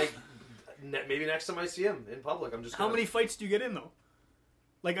it. Like maybe next time I see him in public, I'm just. How many fights do you get in though?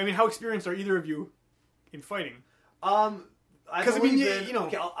 Like, I mean, how experienced are either of you in fighting? Because I mean, you know.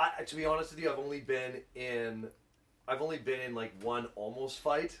 Okay, to be honest with you, I've only been in like one almost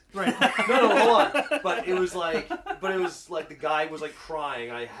fight. Right. No, hold on. But it was like the guy was like crying.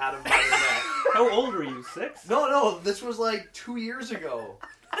 I had him by the neck. How old were you? 6? No. This was like 2 years ago.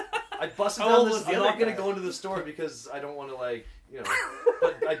 I busted How down old this. was the I'm other not going guy? to go into the story because I don't want to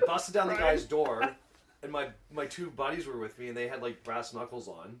But I busted down the guy's door. And my two buddies were with me, and they had like brass knuckles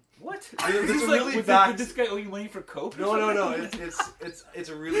on. What? It's really back. Did this guy owe you money for coke? No. It's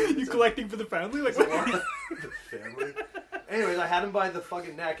a really. You collecting for the family, like the family. Anyways, I had him by the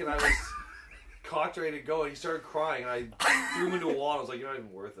fucking neck, and I was cocked ready to go, and he started crying, and I threw him into a wall. And I was like, "You're not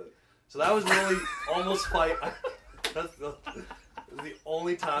even worth it." So that was the only almost fight. That's the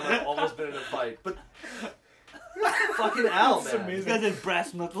only time I've almost been in a fight, but. Fucking Al, man. These guys had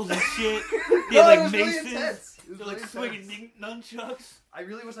brass knuckles and shit. They No, had it like was really masons. intense. It was They're really like swinging intense. nunchucks. I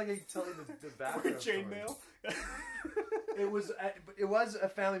really wish I could tell you the background. chainmail. It was a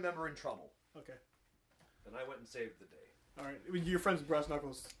family member in trouble, Okay. and I went and saved the day. All right. Your friends with brass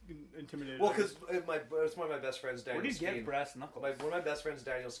knuckles intimidated. Well, because it's one of my best friends, Daniel. Where do you Skeen. get brass knuckles? One of my best friends,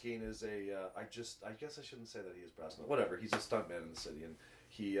 Daniel Skeen, is I guess I shouldn't say that he is brass knuckles. Whatever. He's a stuntman in the city, and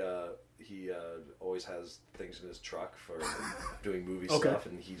he always has things in his truck for doing movie stuff,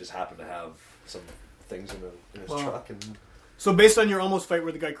 and he just happened to have some things in his truck. And so, based on your almost fight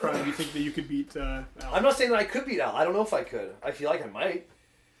where the guy cried, you think that you could beat Al? I'm not saying that I could beat Al. I don't know if I could. I feel like I might.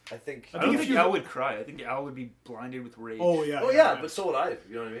 I don't think Al would cry. I think Al would be blinded with rage. Oh yeah. But so would I.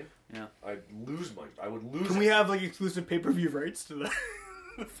 You know what I mean? Yeah. I would lose. Can we have like exclusive pay-per-view rights to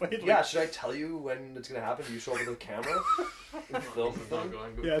the fight? Yeah. Should I tell you when it's gonna happen? Do you show up with a camera and film the thing?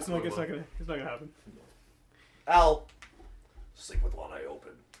 Yeah, it's not gonna happen. Al, sleep with one eye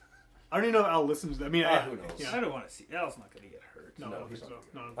open. I don't even know if Al listens to that. I mean, who knows? Yeah. I don't want to see. Al's not going to get hurt. No, I don't think so.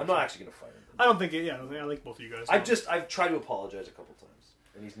 No, I'm not actually gonna fight him. I don't think it. Yeah, I like both of you guys. I've tried to apologize a couple times,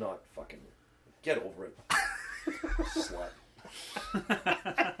 and he's not fucking. Get over it, slut.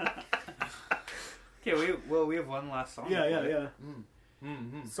 Okay, we have one last song. Yeah.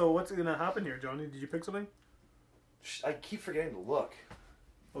 So what's gonna happen here, Johnny? Did you pick something? I keep forgetting to look.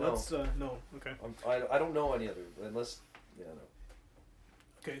 Well, No. that's no. Okay. I don't know any other unless no.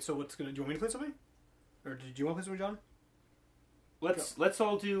 Okay, so what's gonna? Do you want me to play something? Or did you want to play something, John? Let's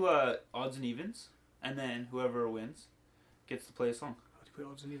all do odds and evens, and then whoever wins gets to play a song. How do you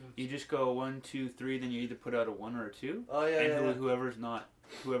play odds and evens? You just go 1, 2, 3, then you either put out a 1 or a 2. Oh yeah, and yeah. whoever's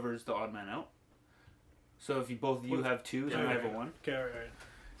the odd man out. So if both of you have 2, then I have a 1. Okay, all right.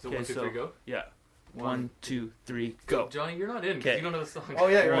 So 1, 2, 3, go. Yeah. 1, 2, 3, go. Johnny, you're not in because you don't know the song. Oh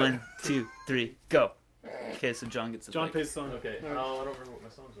yeah, you're 1, right. 2, 3, go. Okay, so John gets a John break. plays the song. Okay. All right. I don't remember what my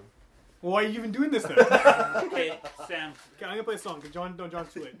songs are. Well, why are you even doing this then? Okay, Sam. Okay, I'm gonna play a song. Cause John's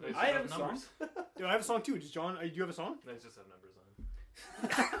too late. They just I have a song. numbers. Dude, I have a song too. Does John? Do you have a song? They just have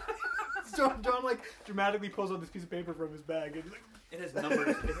numbers on. John like dramatically pulls out this piece of paper from his bag and he's like, It has numbers.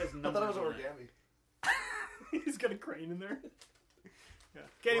 It has I numbers. thought it was on origami. he's got a crane in there. Yeah.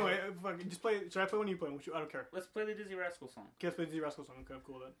 Okay, anyway, fucking just play. Should I play one you play? I don't care. Let's play the Dizzy Rascal song. Okay, let's play the Dizzy Rascal song. Okay, I'm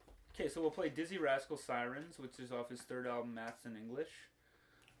cool with that. Okay, so we'll play Dizzy Rascal Sirens, which is off his third album, Maths in English.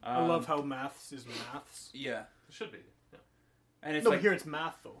 I love how maths is maths. Yeah. It should be. Yeah. And it's No, like, but here it's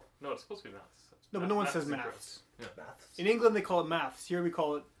math though. No, it's supposed to be maths. No, but no one Maths says is incorrect. maths. Yeah. Maths. In England they call it maths. Here we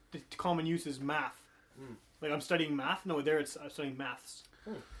call it, the common use is math. Like I'm studying math. No, there it's I'm studying maths.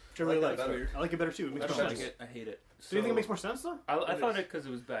 Which I really I like like. that better. I like it better too. It makes That's more I nice. sense. like it. I hate it. Do you think it makes more sense though? I It thought is. it because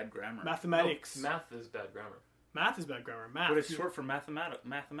it was bad grammar. Mathematics. Math is bad grammar. Math is bad grammar. Math. But it's short for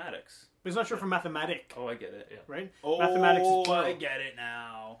mathematics. But it's not short for mathematic, Oh, I get it. Yeah. right? Oh, Mathematics is plural. I get it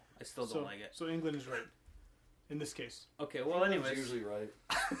now. I still don't like it. So England is right in this case. Okay, well, England's anyways. usually right.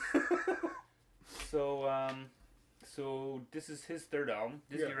 So this is his third album.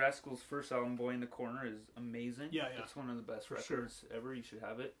 Dizzy Yeah. Rascal's first album, Boy in the Corner, is amazing. Yeah, yeah. It's one of the best For sure. records ever. You should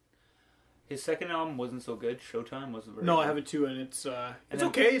have it. His second album wasn't so good. Showtime wasn't very No, good. I have it too, and it's And it's then-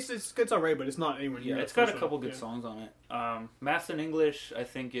 okay. It's alright, but it's not anywhere near. Yeah, the it's got a first couple one. good Yeah. songs on it. Maths in English, I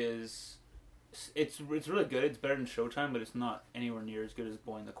think, is it's really good. It's better than Showtime, but it's not anywhere near as good as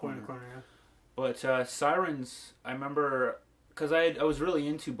Boy in the Boy Corner. in the corner. Yeah. But Sirens, I remember because I was really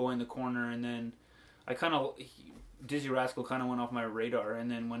into Boy in the Corner, and then I kind of Dizzy Rascal kind of went off my radar, and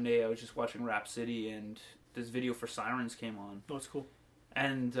then one day I was just watching Rap City, and this video for Sirens came on, No, it's cool.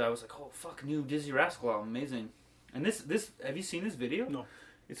 and I was like, oh fuck, new Dizzy Rascal album, amazing. And this have you seen this video? No.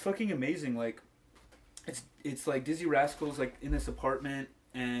 It's fucking amazing. Like it's like Dizzy Rascal's like in this apartment,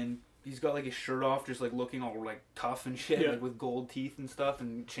 and he's got like his shirt off, just like looking all like tough and shit, Yeah. like with gold teeth and stuff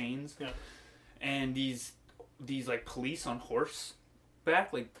and chains. Yeah. And these like police on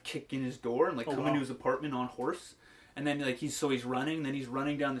horseback like kick in his door and like Oh, come wow. into his apartment on horse. And then like he's running, then he's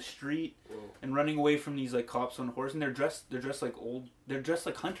running down the street and running away from these like cops on horse, and they're dressed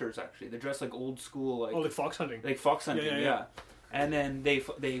like hunters actually. They're dressed like old school Oh, like fox hunting. like fox hunting, Yeah, yeah. yeah, yeah. And then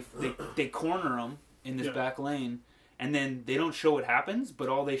they corner him in this Yeah. back lane, and then they don't show what happens, but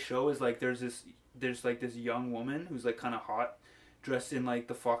all they show is like there's like this young woman who's like kind of hot, dressed in like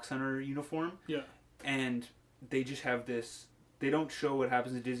the fox hunter uniform, Yeah. and they just have this. They don't show what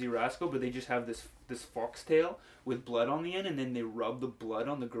happens to Dizzy Rascal, but they just have this foxtail with blood on the end, and then they rub the blood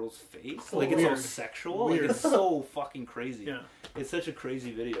on the girl's face. Oh, Like it's all weird. sexual. Weird. Like it's so fucking crazy. Yeah. It's such a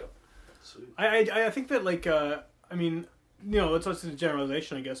crazy video. Sweet. I think that like I mean, you know, it's just a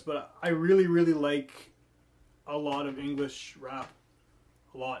generalization, I guess, but I really really like a lot of English rap,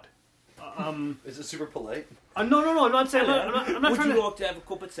 a lot. Is it super polite? No, I'm not saying. I'm not Would trying you to. like to have a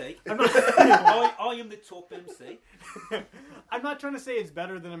cup of tea? I'm not, I am the top MC. I'm not trying to say it's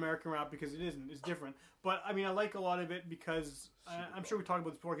better than American rap because it isn't. It's different. But I mean, I like a lot of it because I'm sure we talked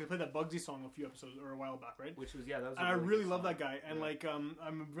about this before. Because I played that Bugsy song a few episodes or a while back, right? Which was that was. And I really love that guy, and like I'm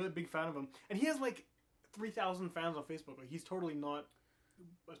a really big fan of him. And he has like 3,000 fans on Facebook. Like he's totally not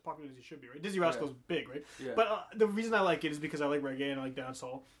as popular as he should be, right? Dizzy Rascal's big, right? Yeah. But the reason I like it is because I like reggae and I like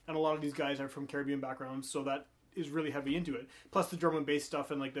dancehall, and a lot of these guys are from Caribbean backgrounds, so that is really heavy into it. Plus the drum and bass stuff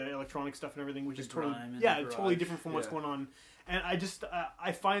and like the electronic stuff and everything, which The is totally grime and yeah, the totally garage. different from what's Yeah. going on. And I just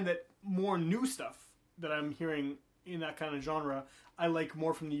I find that more new stuff that I'm hearing in that kind of genre, I like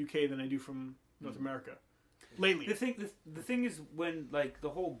more from the UK than I do from North America lately. The thing is when like the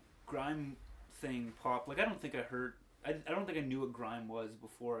whole grime thing popped. Like I don't think I knew what grime was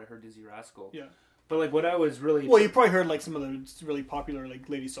before I heard Dizzy Rascal. Yeah. But like what I was really Well, you probably heard like some of the really popular like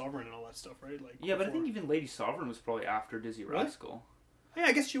Lady Sovereign and all that stuff, right? Like yeah, but I before. think even Lady Sovereign was probably after Dizzy Really? Rascal. Yeah,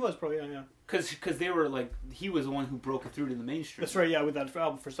 I guess she was probably yeah. Because they were like he was the one who broke it through to the mainstream. That's right, yeah, with that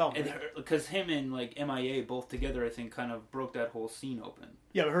album first album. And Right? because him and like MIA both together, I think, kind of broke that whole scene open.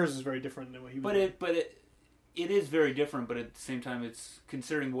 Yeah, but hers is very different than what he was. But it is very different. But at the same time, it's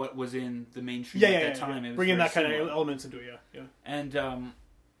considering what was in the mainstream yeah, at yeah, that yeah, time. yeah. It was Bringing very that kind of similar. elements into it, yeah. And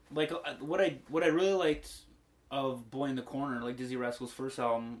like what I really liked of Boy in the Corner, like Dizzy Rascal's first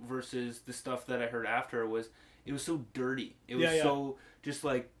album, versus the stuff that I heard after was it was so dirty. It was so just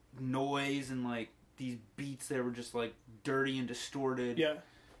like noise and like these beats that were just like dirty and distorted. Yeah.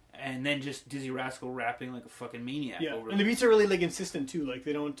 And then just Dizzy Rascal rapping like a fucking maniac Yeah, over and the it. beats are really like insistent too. Like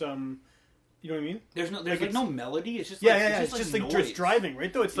they don't, you know what I mean? There's like it's- no melody. It's just Yeah, like, yeah, it's just like like noise. just driving,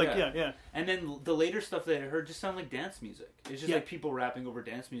 right? Though it's like yeah. And then the later stuff that I heard just sound like dance music. It's just Yeah. like people rapping over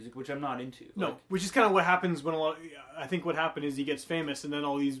dance music, which I'm not into. No, Like, which is kind of what happens when I think what happened is he gets famous, and then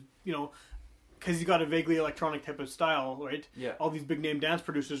all these, you know, because he's got a vaguely electronic type of style, right? Yeah. All these big name dance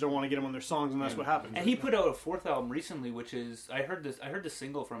producers don't want to get him on their songs, and that's what happens. And he put out a fourth album recently, which is I heard the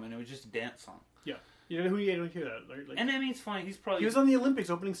single from it, and it was just a dance song. Yeah. You know who you don't hear that? Like, And I mean, it's fine. He's probably he was on the Olympics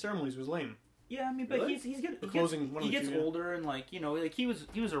opening ceremonies. It was lame. Yeah, I mean, but Really? he's good. The closing one He of the gets two, yeah. older and like like he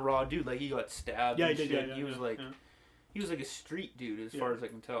was a raw dude. Like he got stabbed. Yeah, and he did. shit. Yeah, He was like yeah. he was like a street dude as Yeah. far as I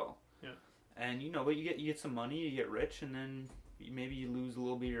can tell. Yeah. And but you get some money, you get rich, and then maybe you lose a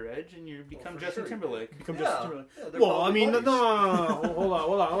little bit of your edge, and you become for Justin sure. Timberlake. Become Yeah. Justin Timberlake. Yeah, they're Well, I probably mean, no, buddies. hold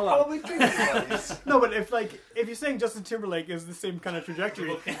on. Probably drinking buddies. No, but if you're saying Justin Timberlake is the same kind of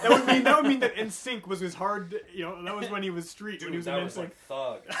trajectory, that would mean that NSYNC was his hard. That was when he was street, when he was in that was NSYNC. like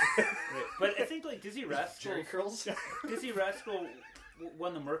thug. Right. But I think like Dizzy Rascal, Jerry curls. Dizzy Rascal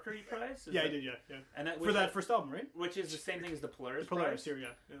won the Mercury Prize. Is Yeah, he that- did. Yeah. And that For that first album, right? which is the same thing as the Polaris, Polaris Prize, here,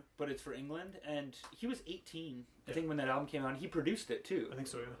 yeah. but it's for England. And he was 18, I think, when that album came out. He produced it too. I think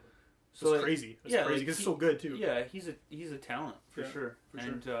so. Yeah. So It's like, crazy. It's yeah, crazy like, because it's he- so good too. Yeah, he's a talent for Yeah, sure. for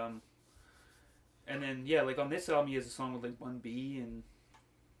sure. And then like on this album he has a song with like 1B and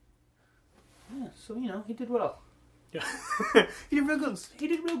so he did well. Yeah. He did real good. He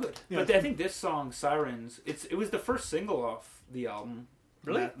did real good. Yeah. But I think this song Sirens, it was the first single off the album.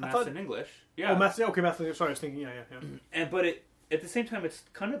 Really? I Maths thought- in English. Yeah. Oh, Math. Okay, Math. Sorry, I was thinking. Yeah. But at the same time, it's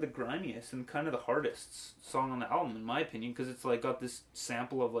kind of the grimiest and kind of the hardest song on the album, in my opinion, because it's like got this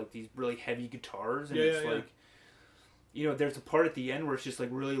sample of like these really heavy guitars, and Yeah, it's yeah, like, there's a part at the end where it's just like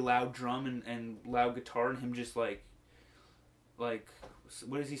really loud drum and loud guitar, and him just like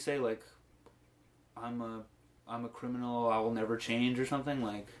what does he say? Like, I'm a criminal, I will never change, or something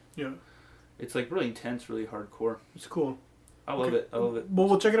like. Yeah. It's like really intense, really hardcore. It's cool. I love it. I love it. Well,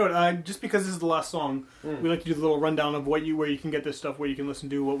 we'll check it out. Just because this is the last song, we like to do the little rundown of where you can get this stuff, where you can listen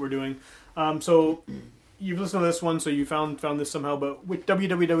to what we're doing. So you've listened to this one, so you found this somehow. But with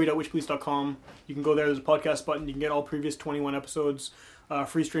www.witchpolice.com, you can go there. There's a podcast button. You can get all previous 21 episodes,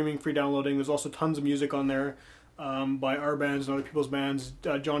 free streaming, free downloading. There's also tons of music on there by our bands and other people's bands.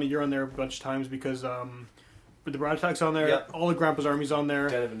 Johnny, you're on there a bunch of times because the Brown Attack's on there. Yep. All the Grandpa's Army's on there.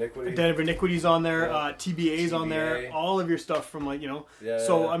 Den of Iniquity. Den of Iniquity's on there. Yeah. TBA's on there. TBA. All of your stuff from Yeah,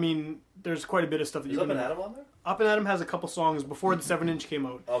 So yeah. I mean, there's quite a bit of stuff that Is you Up can. and Adam on there? Up and Adam has a couple songs before the 7-inch came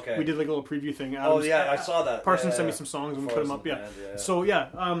out. Okay. We did like a little preview thing. Oh Adam's- yeah, I saw that. Parsons yeah, sent me yeah. some songs and we put them up. Yeah. Band, yeah. So yeah.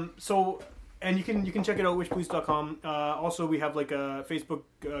 And you can check it out witchpolice.com. Also, we have like a Facebook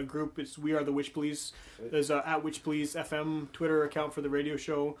group. It's We Are the Witch Police. There's at Witch Police FM Twitter account for the radio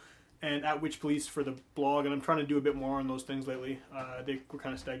show, and at Witch Police for the blog. And I'm trying to do a bit more on those things lately. They were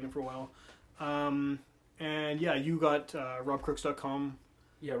kind of stagnant for a while. And yeah, you got robcrooks.com.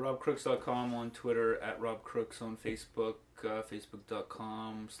 Yeah, robcrooks.com on Twitter, at robcrooks on Facebook,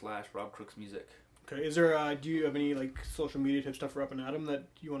 facebook.com/robcrooksmusic. Okay. Is there? Do you have any like social media type stuff for Up and Adam that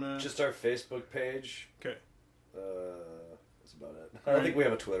you want to? Just our Facebook page. Okay. That's about it. I don't think we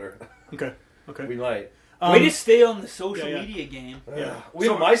have a Twitter. Okay. Okay. We might. Way to stay on the social yeah. media game. Yeah. We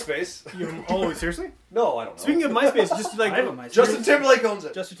have a MySpace. Oh, seriously? No, I don't know. Speaking of MySpace, just like I have a MySpace. Justin Timberlake owns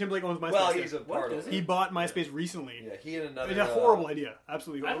it. Justin Timberlake owns MySpace. Well, yeah. he's a part of is it. He bought MySpace recently. Yeah, he and another. It's a horrible idea.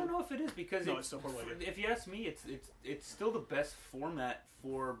 Absolutely I horrible. don't know if it is because No, it's still a horrible idea. if you ask me, it's still the best format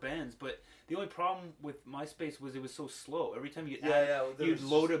for bands. But the only problem with MySpace was it was so slow. Every time you there you'd was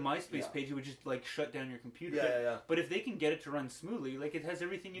load just- a MySpace yeah. page, it would just like shut down your computer. Yeah. But if they can get it to run smoothly, like it has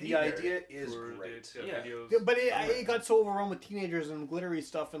everything you The need. there. idea is Word, great. it's got Yeah. videos. Yeah, but it got so overrun with teenagers and glittery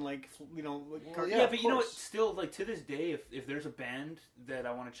stuff and like like Well, Yeah, Yeah, but of you know what? course. Still, like to this day, if there's a band that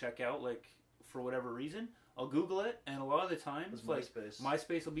I want to check out, like for whatever reason, I'll Google it, and a lot of the times, It's like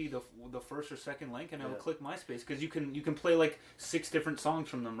MySpace. will be the first or second link, and I will Yeah. click MySpace because you can play like 6 different songs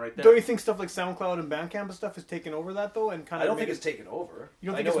from them right there. Don't you think stuff like SoundCloud and Bandcamp and stuff has taken over that though and kind I of? don't think it's taken over. You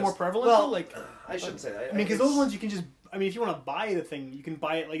don't I think know it's more prevalent Well, though? Like, I shouldn't say that. I mean, because those ones you can just. I mean, if you want to buy the thing, you can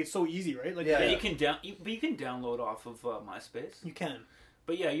buy it. Like it's so easy, right? Like Yeah. Yeah, you can but you can download off of MySpace. you can.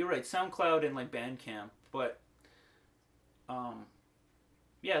 But yeah, you're right. SoundCloud and like Bandcamp, but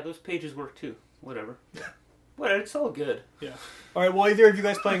yeah, those pages work too. Whatever. But it's all good. Yeah. All right. Well, either of you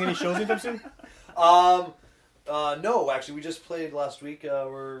guys playing any shows anytime soon? No, actually, we just played last week.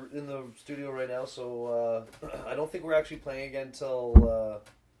 We're in the studio right now, so I don't think we're actually playing again till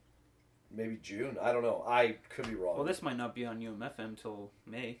maybe June. I don't know. I could be wrong. Well, this might not be on UMFM till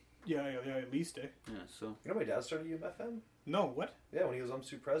May. Yeah. At least, eh? Yeah, so You know, my dad started UMFM. No, what? Yeah, when he was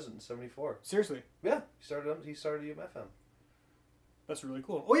UMSU president in '74. Seriously, Yeah, he started UMFM. that's really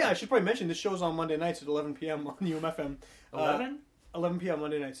cool. Oh yeah, I should probably mention this show's on Monday nights at 11 p.m. on UMFM. 11. 11 p.m.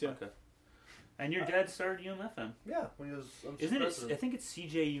 Monday nights. Yeah. Okay. And your dad started UMFM, Yeah, when he was UMSU isn't it? president. I think it's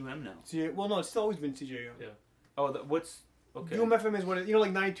CJUM now. Well, no, it's always been CJU. Yeah. Oh, what's okay? UMFM is what it,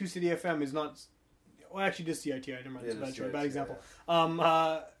 like 92 City FM is not. Well, actually, just CITI. Never mind. Yeah, It's just a bad CITI, example.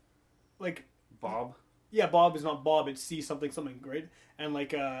 Like Bob. yeah, Bob is not Bob. It's C something, right? And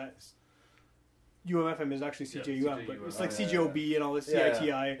like UMFM is actually CJUM, but CJUM. it's like Oh, yeah, CJOB and all this Yeah,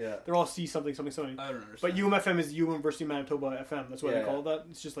 CITI. yeah. They're all C something something something. I don't understand. But UMFM is University of Manitoba FM. That's why Yeah, they call it that.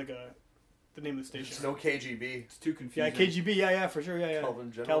 It's just like the name of the station. There's no KGB. It's too Yeah, confusing. KGB. Yeah, for sure. Yeah.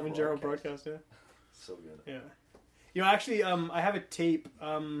 Calvin General Broadcast. Yeah. So good. Yeah. You know, actually, I have a tape.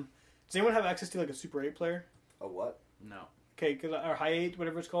 Does anyone have access to like a Super 8 player? A what? No. Okay, or High 8,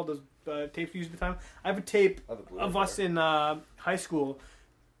 whatever it's called, those tapes we used at the time. I have a tape I have a Blu-ray of us in high school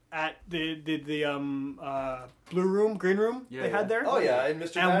at the blue room, green room Yeah, they had there. Oh yeah, and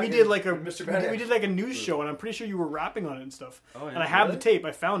Mr. And we Van- did like Mr. we did like a news show, and I'm pretty sure you were rapping on it and stuff. Oh, yeah. And I have Really? the tape.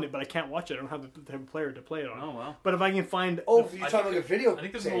 I found it, but I can't watch it. I don't have the player to play it on. Oh, wow. But if I can find, Oh, the- you're talking like a video. I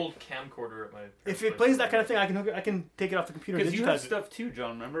think there's an tape. old camcorder at my. if it plays that kind of thing, I can take it off the computer and Because you have digitize it. stuff too,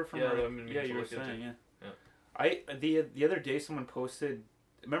 John. Remember from Yeah, our, I mean, we yeah, can you were look into saying, it. yeah. The other day someone posted.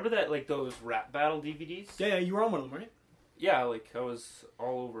 Remember that like those rap battle DVDs? Yeah, you were on one of them, right? Yeah, like I was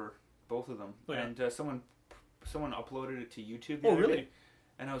all over both of them, Oh, yeah. and someone uploaded it to YouTube. the Oh, other really? day,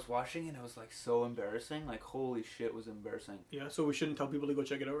 and I was watching it, and it was like so embarrassing. Like holy shit, it was embarrassing. Yeah, so we shouldn't tell people to go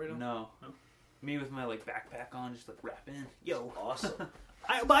check it out right now. No. No. Me with my like backpack on, just like rapping. Yo. Awesome.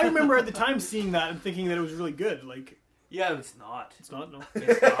 But I remember at the time seeing that and thinking that it was really good. Like, Yeah, it's not. it's not, no.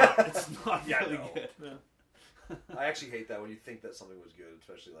 It's not. It's not Yeah, really no. good. Yeah. I actually hate that when you think that something was good,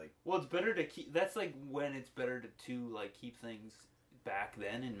 especially like. Well, it's better to keep. That's like when it's better to like keep things back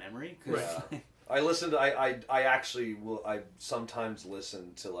then in memory. 'Cause, Yeah. I listened. I actually will. I sometimes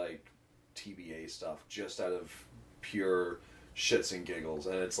listen to like TBA stuff just out of pure shits and giggles,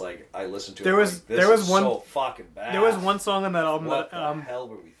 and it's like I listen to. There it was- like, this there was is one- so fucking bad. There was one song on that album What that, the hell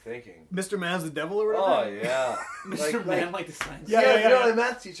were we thinking? Mr. Man's the Devil or Oh whatever. yeah, Mr. Man, like the science. Yeah, you know, yeah. the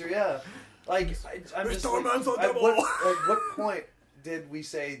math teacher. Yeah, like I'm just Mr. like, Man's the at devil. what point did we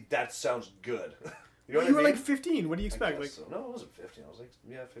say that sounds good? You know what You I were mean? like 15. What do you I expect? guess Like, so. No, I wasn't 15. I was like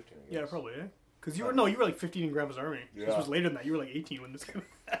 15. I guess. yeah, probably. Yeah. Because you were like 15 in Grandpa's Army. This Yeah. was later than that. You were like 18 when this came.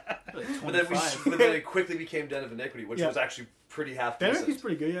 Like But then 25. but then it quickly became Den of Iniquity, which Yeah. was actually pretty half Dan decent. Ricky's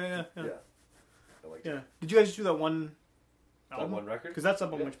pretty good. Yeah. Yeah. I liked Yeah. it. Did you guys do that one? That one record? Because that's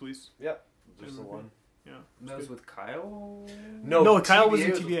up on Yeah. Witch Police. Yeah. Just the remember. one. Yeah. That was with Kyle. No, Kyle was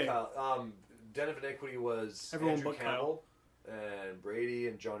in with TBA. Kyle. Den of Iniquity was Everyone Andrew but Campbell and Brady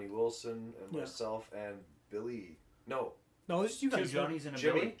and Johnny Wilson and Yeah. myself and Billy. No, No, it was just you Two guys. Johnnies and a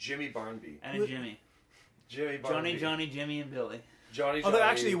Jimmy. Billy. Jimmy Barnby. And a Jimmy. Jimmy Barnby. Johnny, Jimmy, and Billy. Johnny. Oh, there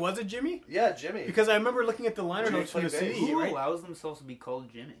actually was a Jimmy? Yeah, Jimmy. Because I remember looking at the liner Jimmy notes from the played bass. CD, Who right? allows themselves to be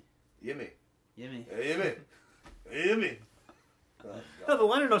called Jimmy? Yimmy. Jimmy. Yimmy. Yimmy. Oh, No, God. the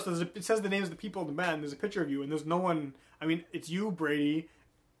liner notes, it says the names of the people in the band. There's a picture of you, and there's no one. I mean, it's you, Brady,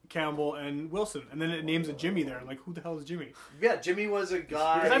 Campbell, and Wilson. And then it names a Jimmy there. I'm like, who the hell is Jimmy? Yeah, Jimmy was a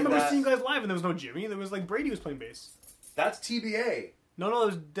guy. Because I remember that- seeing you guys live, and there was no Jimmy. There was like Brady was playing bass. That's TBA. No, it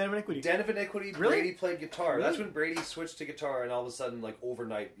was Den of Iniquity. Den of Iniquity, Really? Brady played guitar. Really? That's when Brady switched to guitar, and all of a sudden, like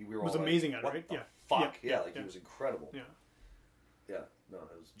overnight, we were Was all amazing like, at it, what right? the Yeah. fuck, Yeah, yeah, like yeah. he was incredible. Yeah. Yeah, no,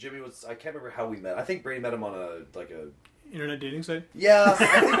 it was Jimmy was. I can't remember how we met. I think Brady met him on a. Internet dating site. Yeah,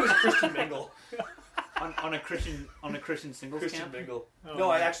 I think it was Christian Mingle. on a Christian singles Christian camp. Mingle. Oh,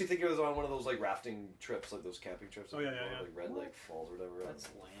 No, I man. actually think it was on one of those like rafting trips, like those camping trips. Oh, like, yeah, yeah, yeah. Like Red Lake Falls or whatever. That's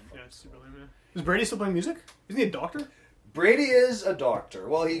lame. Yeah, it's super lame, man. Is Brady still playing music? Isn't he a doctor? Brady is a doctor.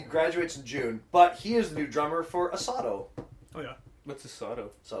 Well, he graduates in June, but he is the new drummer for Asato. Oh yeah, What's a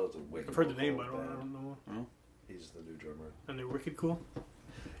Sato? Asato's a wicked. I've heard the name, vocal but I band. don't know. He's the new drummer. And they're wicked cool.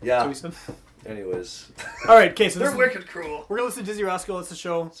 Yeah. So he said. Anyways, All right, okay, so they're this is, wicked cruel. we're gonna listen to Dizzy Rascal. It's the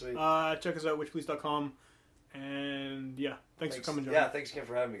show. Sweet. Check us out, witchpolice.com. And yeah, thanks for coming, John. Yeah, thanks again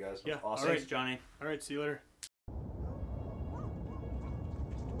for having me, guys. Yeah, Awesome. all right. Thanks, Johnny. All right, see you later.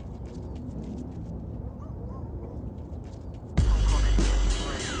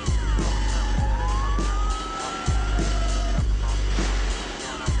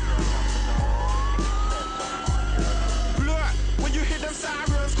 Blood, when you hear them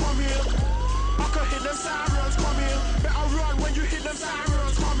sirens come in, I can hear them sirens come in. Better run when you hear them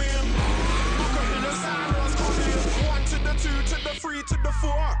sirens come in. I can hear them sirens come in. 1 to the 2 to the 3 to the 4.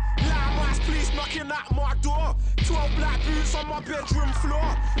 Line mass police knocking at my door. 12 black boots on my bedroom floor.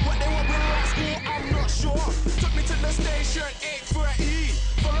 What they want with law school, I'm not sure. Took me to the station 8:30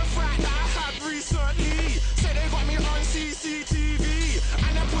 for a fight that I had recently. Say they got me on CCTV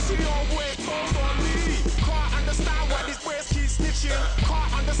and that pussy always told on me. Can't understand why these boys keep snitching.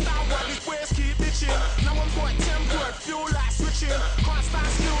 Can't understand why these boys keep bitching. Now I'm got tempered, feel like switching. Can't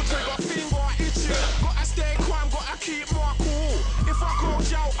stand still, trigger finger itching. Gotta stay calm, gotta keep my cool. If I go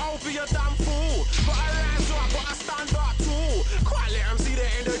jail, I'll be a damn fool. Gotta rise up, gotta stand up too. Can't let them see the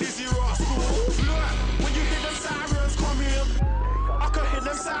end of this zero school. Look, when you hear them sirens come in, I can hear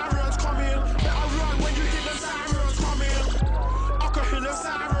them sirens come in. Better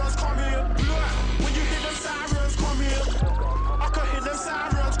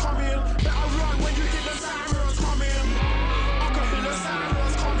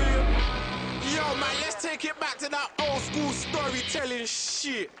selling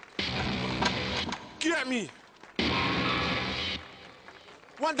shit. Get me.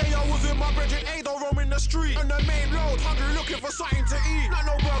 One day I was with my brethren Ado roaming the street on the main road, hungry looking for something to eat. Not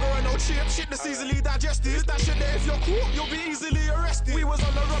no burger and no chip, shit that's easily digested. That shit that if you're caught, you'll be easily arrested. We was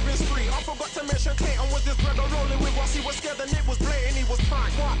on the robbing street, I forgot to mention Clayton was this brother rolling with us. He was scared the nip was blatant, he was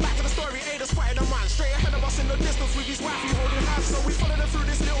pranked. But back to the story, Ada spotted a man straight ahead of us in the distance with his wifey holding hands. So we followed him through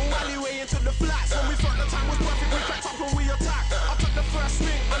this little alleyway into the flats. When we thought the time was perfect, we cracked up and we attacked. I took the first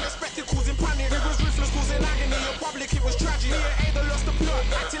swing, unexpected causing panic. It was ruthless causing agony, in public it was tragic. Me and Ada lost the plot,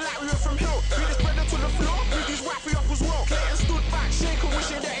 acting like we were from hell. Beat this brother to the floor, beat his wifey up as well. Clayton stood back, shaking,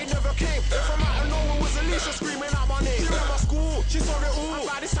 wishing that he never came. And from out of nowhere was Alicia screaming out my name. She in my school, she saw it all.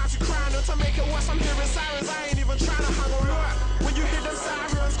 By this time she crying, and to make it worse, I'm hearing sirens. I ain't even trying to hang around. When you hear them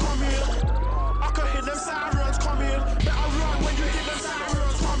sirens coming, I can hear them sirens coming. Better run when you hear them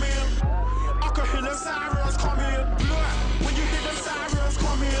sirens coming. I can hear them sirens coming. Look, when you hear them sirens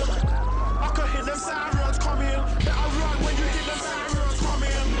coming, I can hear them sirens coming. Better run when you hear them sirens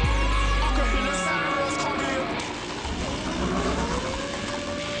coming. I can hear them sirens coming.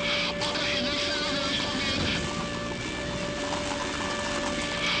 I can hear them sirens coming.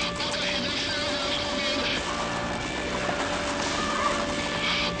 I can hear them sirens coming. I can hear them sirens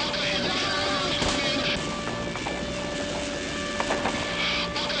coming. I can hear them sirens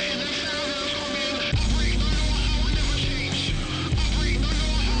coming. I break the law, I will never change. I break the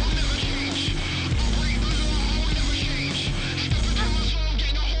law, I will never change. I break the law, I will never change. Step into my soul,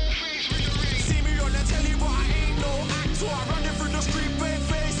 gain the whole face with the ring. See me on the telly, but I ain't no actor. Running through the street, bare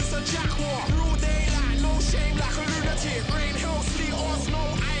face, it's a jaguar. Rule daylight, no shame like a lunatic. Rain, hail, sleet or snow,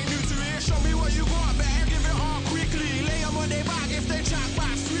 I ain't new to it. Show me what you got, better give it up quickly. Lay 'em on their back if they chat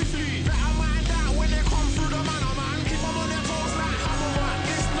back swiftly. Better mind that when they come through the man, man. Keep 'em on their toes like Hammerman.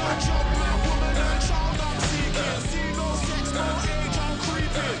 It's no joke, man, woman and child I'm seeking. See no sex, no age, I'm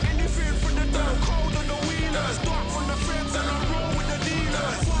creeping. Anything from the dough, cold on the wheelers. Dark from the fence and I roll with the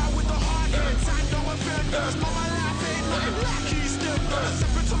dealers. Fire with the hard heads, and no offenders. No, my life ain't nothing like East Step.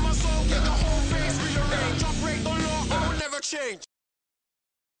 Step into my soul, get the whole face rearranged. I break the law, I will never change.